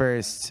 first things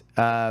first,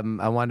 I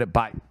wanted to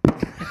buy. Okay,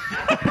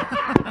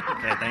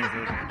 thanks.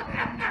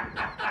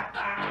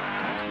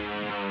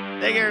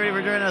 Thank you, everybody,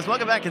 for joining us.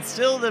 Welcome back. It's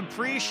still the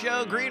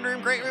pre-show Green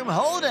Room, Great Room,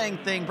 whole dang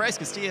thing. Bryce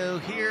Castillo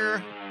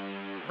here,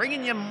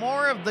 bringing you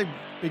more of the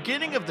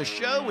beginning of the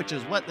show, which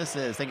is what this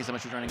is. Thank you so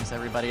much for joining us,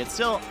 everybody. It's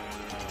still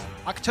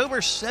October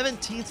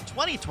 17th,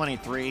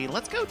 2023.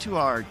 Let's go to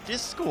our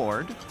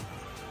Discord,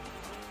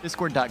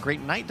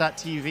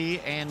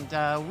 discord.greatnight.tv,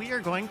 and we are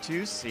going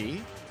to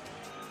see,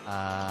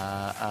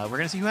 we're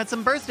going to see who had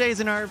some birthdays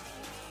in our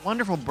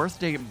wonderful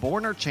birthday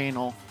Borner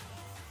channel,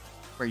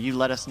 where you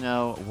let us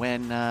know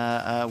when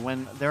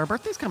there are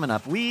birthdays coming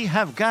up. We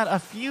have got a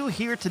few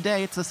here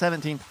today. It's the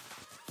 17th.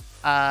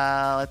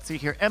 Let's see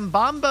here.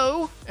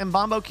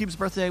 Mbombo Cube's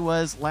birthday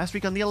was last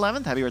week on the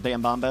 11th. Happy birthday,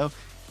 Mbombo.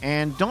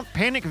 And Don't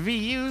Panic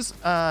VU's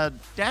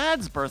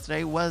dad's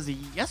birthday was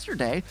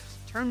yesterday.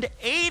 Turned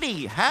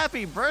 80.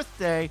 Happy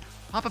birthday,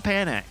 Papa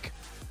Panic.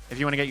 If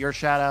you want to get your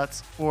shout-outs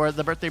for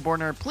the birthday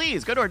borner,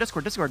 please go to our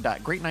Discord,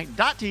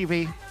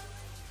 discord.greatnight.tv.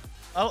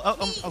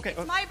 Okay.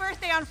 It's my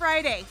birthday on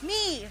Friday.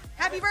 Me.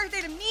 Happy birthday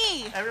to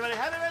me. Everybody,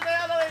 happy birthday,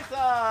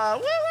 Annalisa!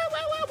 Woo, woo,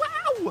 woo,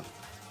 woo, woo!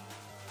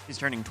 He's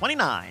turning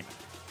 29.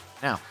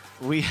 Now,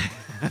 we've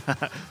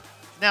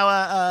got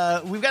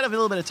a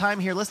little bit of time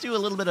here. Let's do a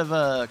little bit of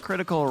a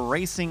critical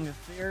racing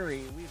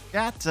theory. We've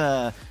got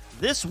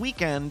this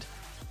weekend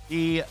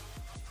the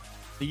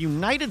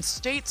United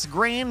States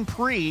Grand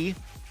Prix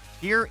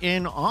here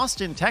in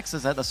Austin,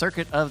 Texas, at the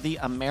Circuit of the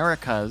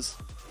Americas.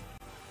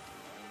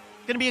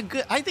 I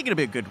think it'll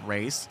be a good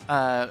race.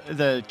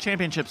 The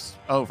championship's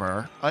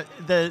over.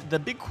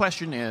 The big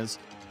question is,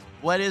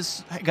 what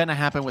is going to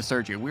happen with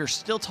Sergio? We're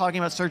still talking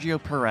about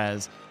Sergio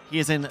Perez. He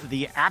is in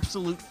the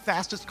absolute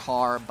fastest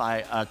car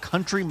by a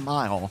country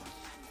mile,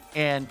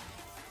 and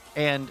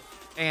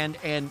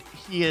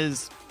he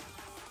is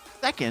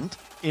second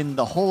in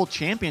the whole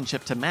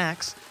championship to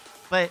Max,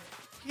 but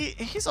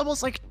he's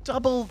almost like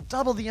double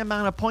the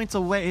amount of points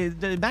away.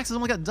 Max has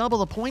only got double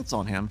the points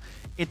on him.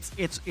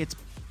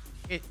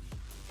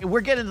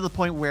 We're getting to the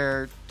point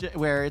where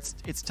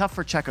it's tough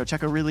for Checo.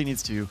 Checo really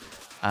needs to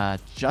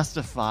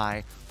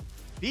justify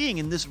being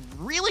in this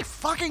really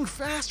fucking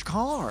fast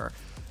car.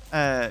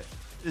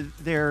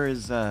 There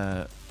was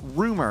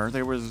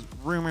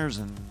rumors,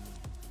 and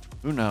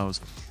who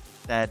knows,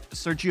 that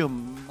Sergio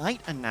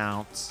might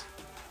announce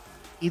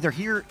either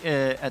here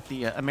at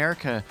the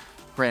America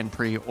Grand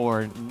Prix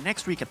or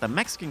next week at the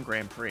Mexican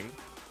Grand Prix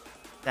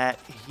that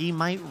he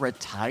might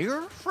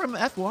retire from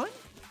F1,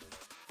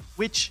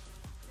 which,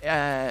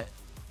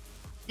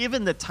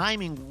 given the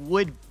timing,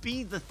 would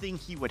be the thing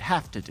he would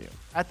have to do.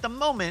 At the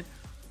moment,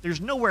 there's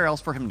nowhere else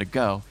for him to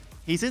go.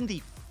 He's in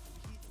the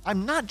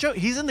I'm not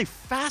joking. He's in the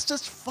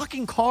fastest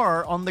fucking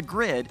car on the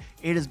grid.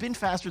 It has been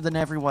faster than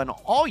everyone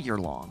all year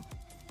long.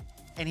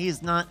 And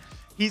he's not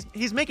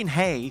he's making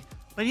hay,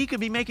 but he could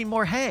be making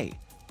more hay.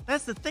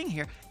 That's the thing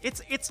here.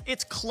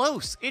 It's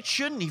close. It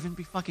shouldn't even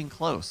be fucking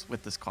close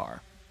with this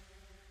car.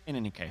 In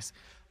any case,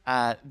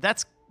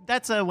 that's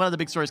one of the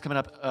big stories coming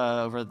up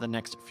over the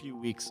next few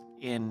weeks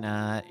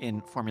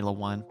in Formula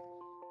One.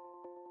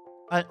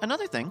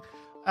 Another thing,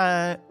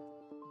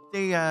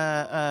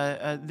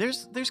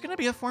 there's going to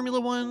be a Formula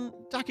One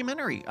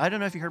documentary. I don't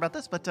know if you heard about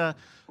this, but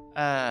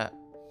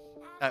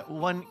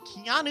one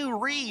Keanu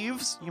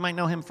Reeves, you might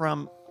know him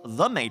from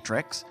The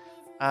Matrix.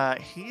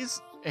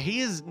 He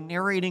is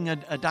narrating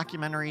a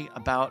documentary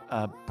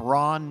about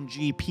Braun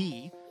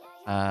GP,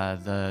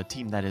 the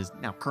team that is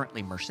now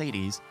currently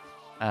Mercedes,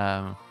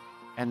 and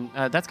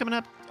that's coming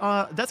up.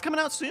 That's coming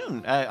out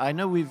soon. I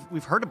know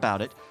we've heard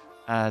about it.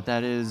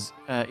 That is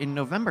in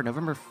November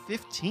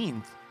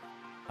 15th.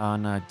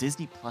 On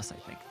Disney Plus, I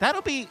think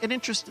that'll be an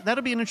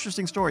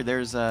interesting story.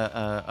 There's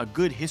a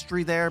good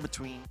history there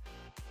between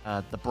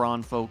the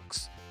Braun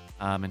folks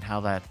and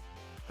how that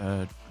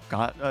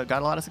got a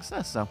lot of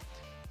success. So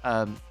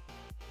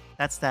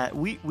that's that.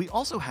 We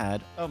also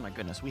had, oh my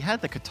goodness, we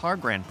had the Qatar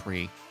Grand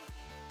Prix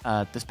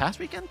this past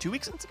weekend, 2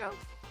 weekends ago.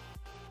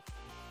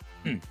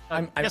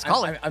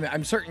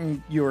 I'm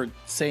certain you're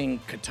saying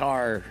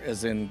Qatar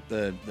as in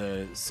the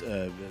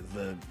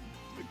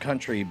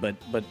country, but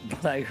what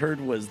I heard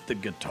was the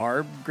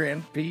guitar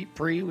Grand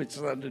Prix, which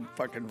sounded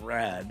fucking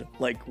rad.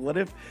 Like, what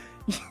if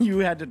you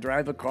had to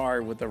drive a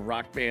car with a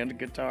rock band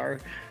guitar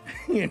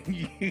and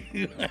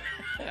you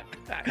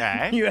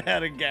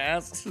had a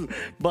gas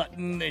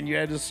button and you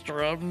had to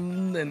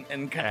strum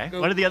and kind of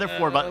What do the other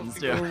 4 buttons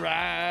do? Go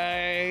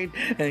right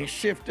and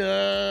shift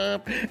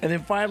up, and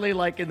then finally,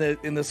 like in the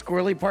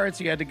squirrely parts,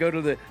 you had to go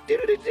to the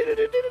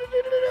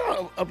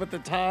up at the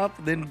top,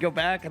 then go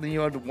back, and then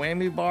you had the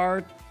whammy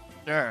bar.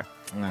 Sure.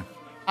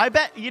 I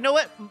bet, you know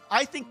what?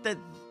 I think that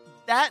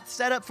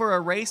setup for a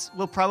race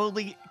will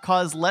probably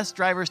cause less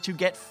drivers to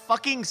get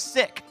fucking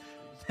sick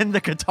than the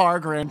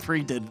Qatar Grand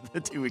Prix did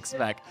 2 weeks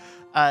back.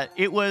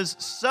 It was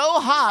so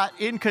hot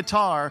in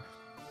Qatar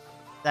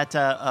that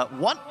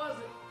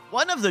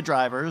one of the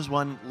drivers,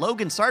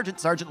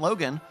 Sergeant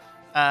Logan,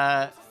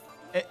 had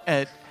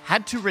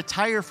to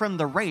retire from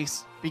the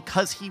race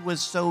because he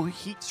was so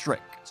heat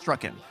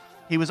stricken.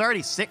 He was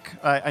already sick.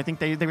 I think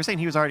they were saying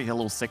he was already a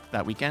little sick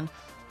that weekend,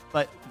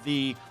 but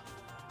the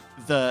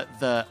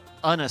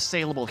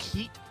unassailable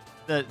heat,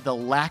 the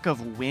lack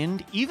of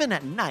wind, even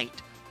at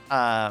night,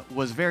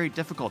 was very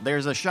difficult.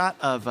 There's a shot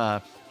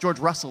of George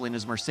Russell in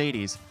his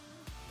Mercedes,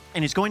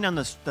 and he's going down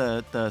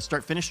the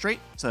start-finish straight.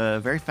 It's a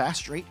very fast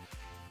straight,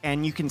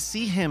 and you can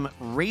see him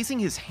raising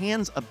his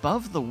hands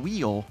above the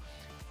wheel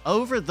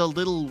over the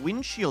little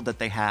windshield that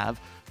they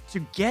have to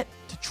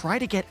try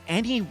to get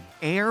any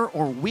air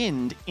or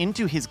wind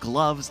into his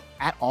gloves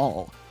at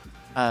all.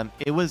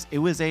 It was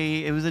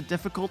a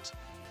difficult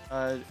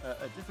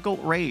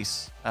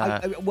race.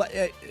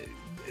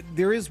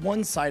 There is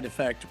one side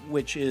effect,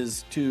 which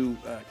is to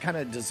kind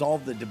of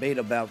dissolve the debate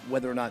about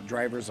whether or not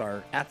drivers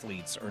are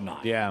athletes or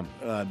not. Yeah.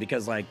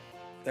 Because like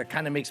that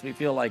kind of makes me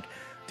feel like,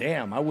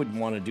 damn, I wouldn't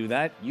want to do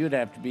that. You'd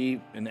have to be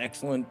in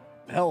excellent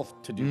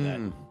health to do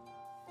that.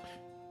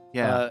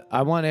 Yeah.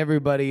 I want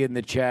everybody in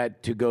the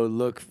chat to go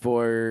look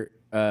for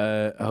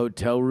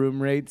hotel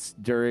room rates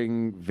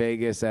during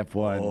Vegas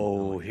F1.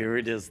 Oh, here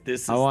it is.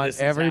 I want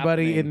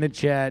everybody in the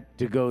chat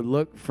to go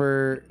look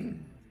for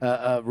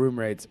room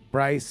rates.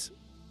 Bryce,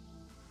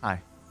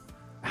 Hi.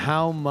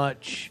 how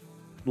much,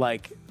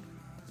 like,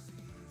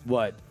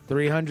 what,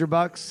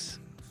 $300?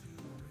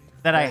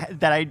 That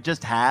I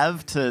just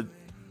have to.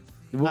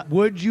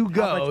 Would you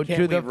go much to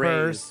can the we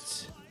raise?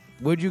 first?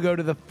 Would you go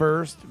to the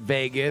first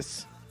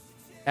Vegas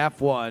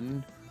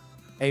F1?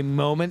 A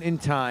moment in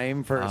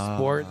time for a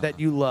sport that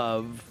you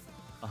love.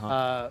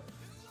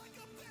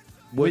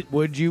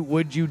 Would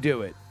you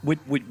do it? Would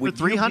For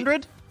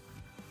 300?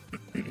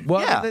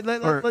 Well,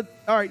 Yeah,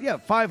 all right, yeah,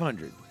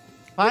 500.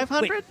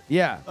 500?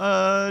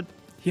 Yeah.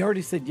 He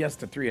already said yes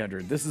to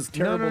 300. This is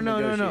terrible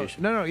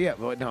negotiation. No, yeah.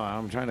 Well, no,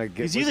 I'm trying to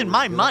get. He's using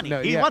my money.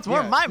 He wants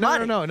more of my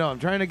money. No. I'm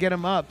trying to get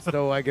him up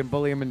so I can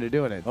bully him into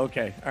doing it.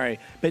 Okay, all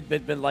right. But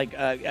like,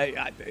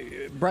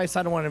 Bryce,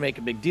 I don't want to make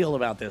a big deal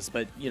about this,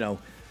 but, you know,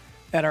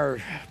 at our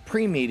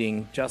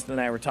pre-meeting, Justin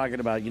and I were talking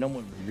about, you know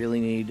what we really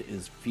need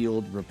is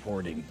field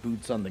reporting,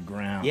 boots on the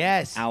ground.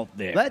 Yes. Out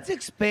there. Let's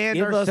expand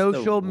Give our us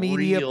social the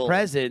media real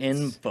presence.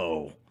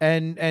 info.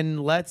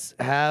 And let's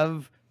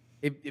have,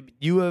 if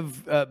you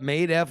have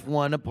made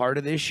F1 a part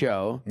of this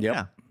show. Yep.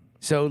 Yeah.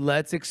 So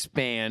let's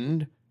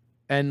expand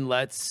and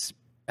let's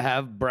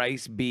have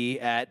Bryce be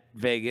at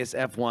Vegas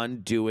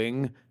F1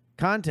 doing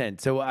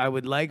content. So I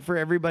would like for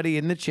everybody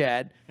in the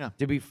chat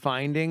to be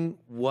finding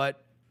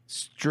what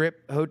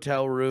strip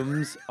hotel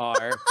rooms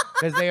are,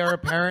 because they are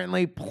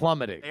apparently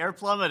plummeting. They are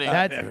plummeting.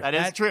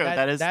 That's true.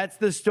 That's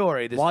the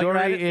story. The While you're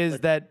at story it, is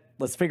that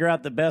Let's figure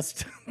out the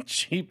best,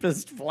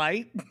 cheapest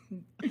flight.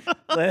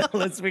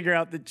 Let's figure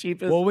out the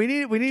cheapest. well, we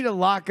need to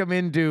lock them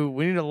into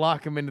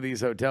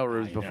these hotel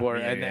rooms before,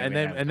 and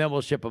then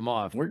we'll ship them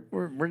off. We're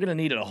gonna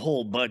need a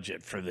whole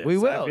budget for this. We I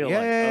will. feel Yeah.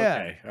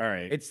 Okay. All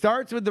right. It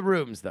starts with the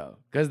rooms, though,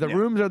 because the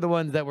rooms are the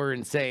ones that were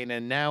insane,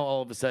 and now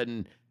all of a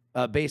sudden,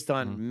 based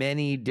on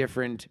many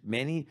people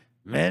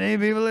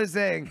are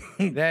saying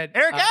that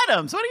Eric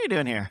Adams, what are you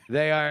doing here?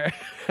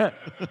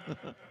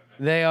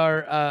 they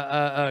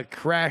are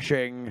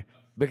crashing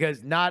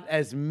because not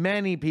as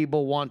many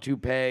people want to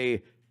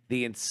pay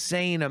the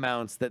insane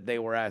amounts that they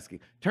were asking.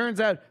 Turns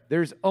out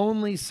there's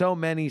only so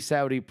many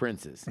Saudi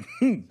princes.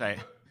 Right.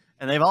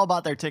 And they've all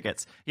bought their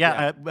tickets.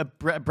 Yeah.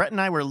 Brett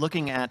and I were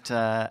looking at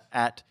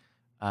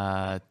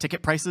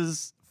ticket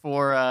prices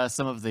for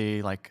some of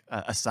the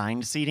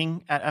assigned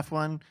seating at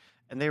F1,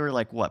 and they were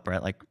like, what,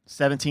 Brett? Like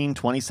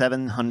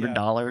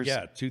 $2,700?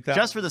 Yeah, $2,000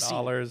 just for the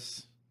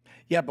seat.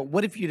 Yeah, but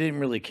what if you didn't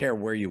really care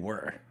where you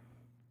were?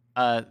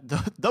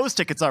 Those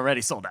tickets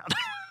already sold out.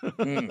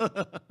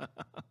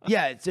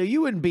 Yeah, so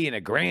you wouldn't be in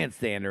a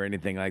grandstand or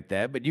anything like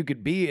that, but you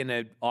could be in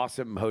an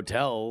awesome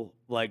hotel,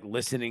 like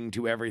listening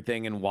to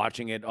everything and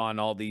watching it on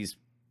all these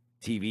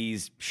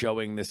TVs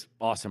showing this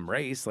awesome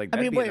race. Like,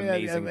 that'd be an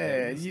amazing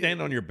thing.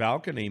 Stand on your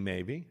balcony,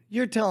 maybe.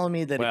 You're telling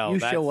me that Well,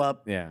 if you show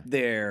up yeah.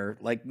 there,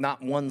 like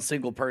not one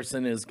single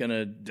person is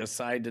gonna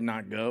decide to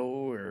not go,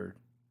 or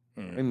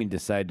I mean,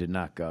 decide to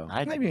not go.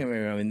 I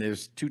mean,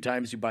 there's 2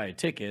 times you buy a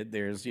ticket.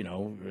 There's,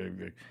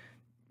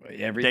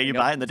 Everything you buy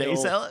it up and the day you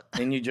until- sell it?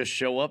 And you just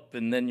show up,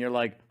 and then you're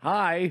like,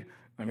 "Hi,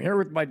 I'm here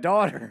with my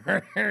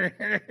daughter."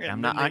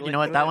 I'm not. You know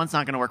what? That one's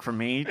not going to work for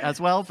me as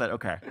well. But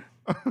okay.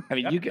 I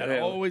mean, you It can.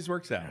 always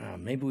works out.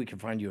 Maybe we can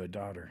find you a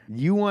daughter.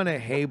 You want to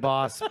hey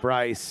boss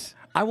Bryce?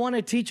 I want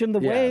to teach him the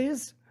Yeah.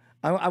 ways.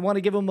 I want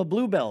to give him a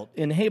blue belt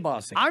in hay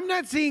bossing. I'm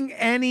not seeing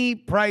any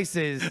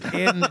prices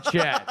in the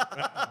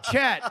chat.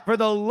 Chat, for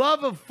the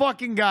love of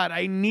fucking God,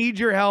 I need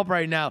your help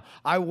right now.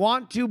 I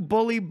want to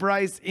bully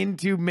Bryce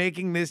into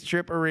making this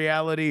trip a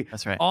reality.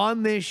 That's right.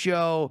 On this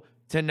show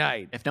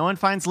tonight. If no one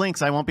finds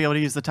links, I won't be able to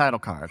use the title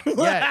card.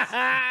 Yes.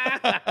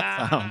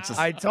 Just-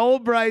 I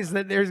told Bryce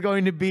that there's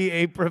going to be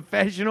a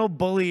professional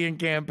bullying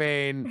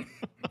campaign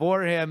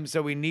for him,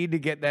 so we need to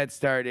get that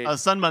started. Oh,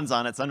 Sunbun's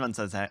on it. Sunbun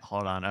says, hey,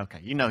 hold on. Okay.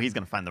 You know he's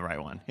going to find the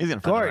right one. He's going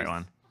to find the right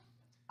one.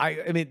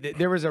 I mean,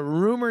 there was a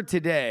rumor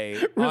today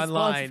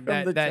online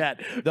from the that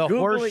chat. the Googling-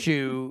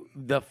 horseshoe,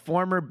 the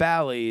former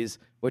Bally's,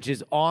 which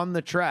is on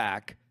the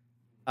track,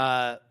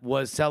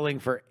 was selling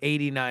for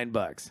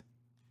 $89.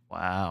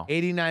 Wow.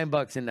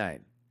 $89 a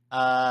night.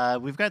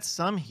 We've got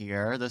some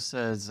here. This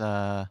is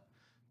 $329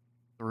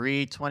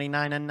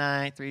 a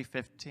night,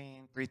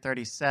 $315,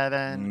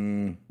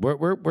 $337.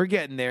 We're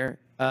getting there.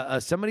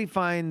 Somebody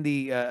find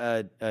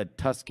the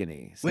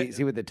Tuscany.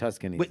 See what the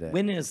Tuscany's at.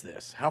 When is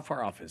this? How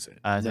far off is it?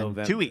 In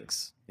November. 2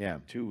 weeks. Yeah.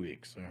 2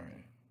 weeks. All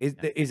right.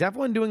 Is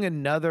F1 doing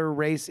another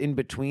race in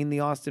between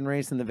the Austin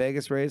race and the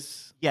Vegas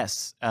race?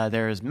 Yes.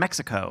 There's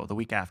Mexico the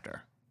week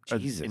after. Or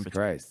in Jesus between.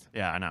 Christ.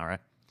 Yeah, I know, right?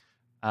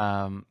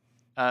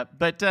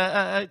 But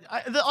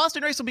the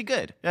Austin race will be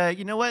good.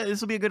 You know what? This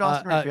will be a good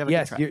Austin race. We have a good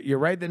Yes, track. you're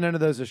right that none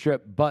of those are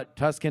stripped, but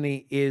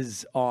Tuscany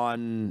is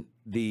on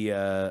the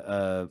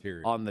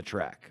track. On the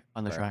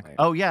track. apparently.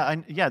 Oh yeah,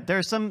 yeah. There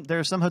are some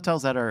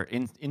hotels that are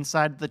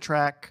inside the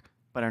track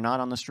but are not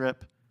on the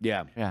strip.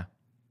 Yeah. Yeah.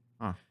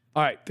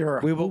 All right. There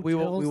are we will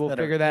hotels that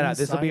figure are that out.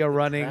 This will be a inside the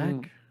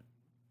running. track?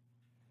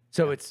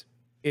 So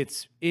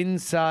it's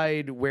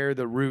inside where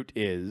the route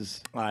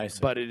is, I see.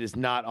 but it is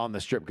not on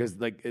the strip because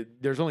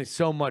there's only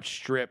so much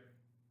strip.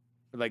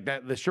 Like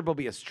that, the strip will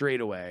be a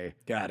straightaway,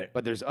 Got it.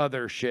 but there's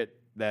other shit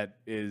that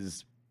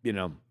is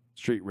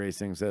street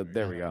racing. So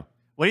there we go.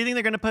 What do you think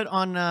they're going to put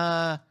on?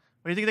 What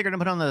do you think they're going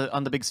to put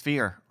on the big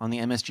sphere, on the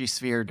MSG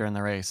sphere during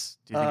the race?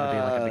 Do you think it'll be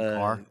like a big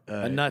car?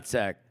 A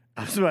nutsack.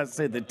 I was about to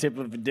say the tip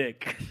of a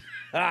dick.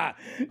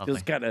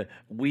 Just kind of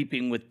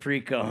weeping with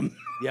pre-cum.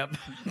 Yep.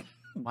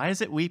 Why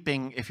is it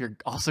weeping if you're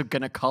also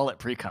going to call it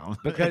pre-cum?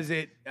 Because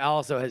it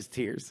also has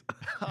tears.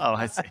 Oh,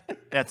 I see.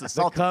 That's a The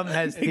salt. cum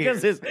has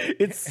tears. Because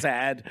it's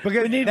sad.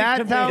 Because We need to that's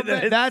convey how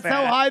that it's that's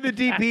how sad. high the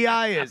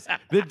DPI is.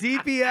 The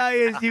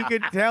DPI is you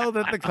can tell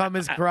that the cum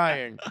is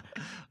crying.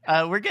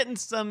 We're getting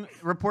some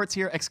reports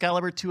here.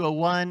 Excalibur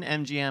 201,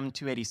 MGM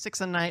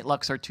 286 a night,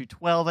 Luxor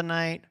 212 a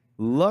night.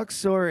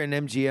 Luxor and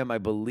MGM, I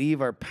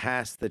believe, are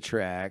past the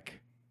track.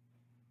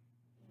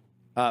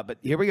 But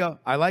here we go.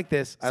 I like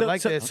this. I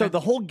like this. So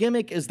the whole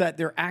gimmick is that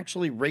they're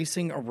actually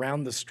racing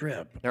around the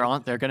strip. They're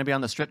going to be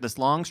on the strip. This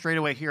long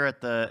straightaway here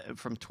at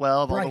from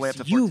 12 all the way up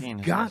to 14. You've is on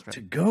the got strip.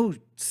 to go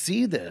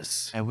see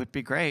this. It would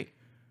be great.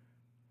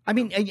 I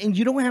mean, and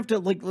you don't have to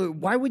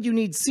why would you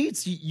need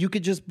seats? You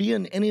could just be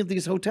in any of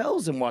these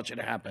hotels and watch it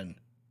happen.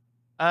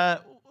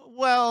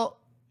 Well,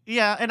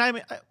 yeah, and I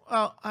mean,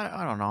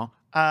 I don't know.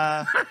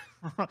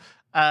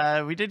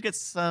 We did get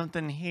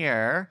something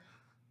here.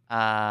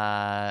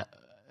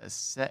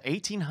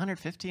 1,800,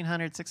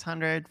 1,500,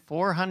 600,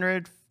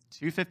 400,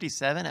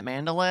 257 at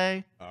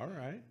Mandalay, All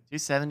right.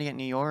 270 at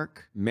New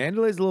York,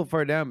 Mandalay's a little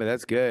far down, but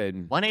that's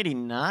good.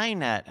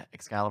 189 at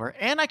Excalibur,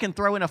 and I can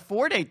throw in a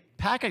 4-day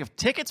pack of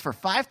tickets for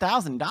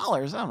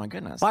 $5,000. Oh my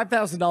goodness!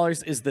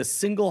 $5,000 is the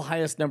single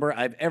highest number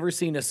I've ever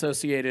seen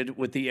associated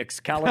with the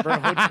Excalibur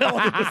Hotel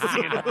and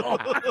Casino.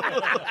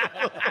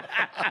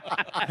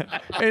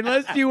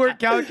 Unless you were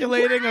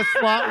calculating a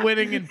slot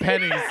winning in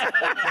pennies.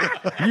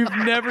 You've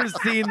never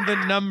seen the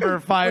number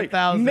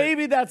 5,000.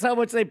 Maybe that's how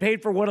much they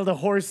paid for one of the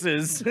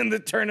horses in the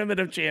Tournament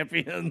of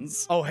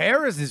Champions. Oh,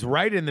 Harris is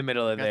right in the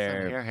middle of Got some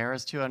there. here.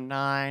 Harris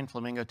 209,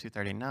 Flamingo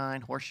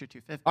 239, Horseshoe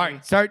 250. All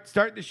right, start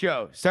the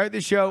show. Start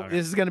the show.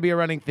 This is going to be a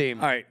running theme.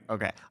 All right.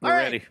 Okay. We're All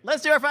right. ready.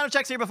 Let's do our final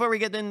checks here before we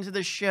get into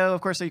the show.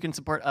 Of course, so you can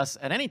support us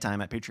at any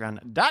time at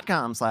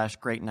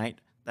patreon.com/greatnight.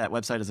 That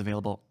website is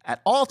available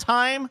at all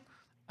time,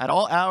 at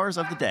all hours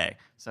of the day.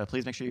 So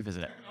please make sure you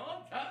visit it.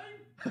 All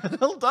time?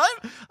 All time?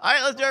 All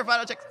right, let's do our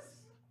final checks.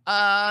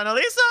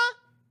 Annalisa?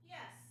 Yes.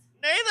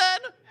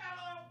 Nathan?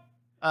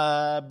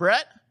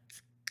 Brett?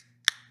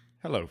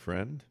 Hello,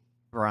 friend.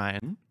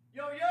 Brian?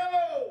 Yo,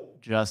 yo!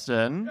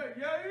 Justin?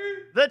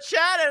 The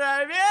chat and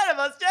our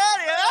beautiful studio.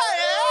 Yeah.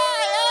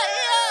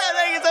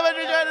 Thank you so much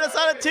for joining us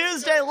on a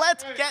Tuesday.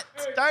 Let's get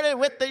started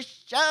with the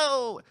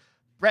show.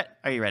 Brett,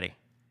 are you ready?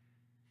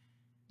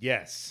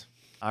 Yes.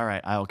 All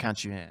right, I will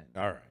count you in.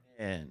 All right.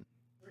 In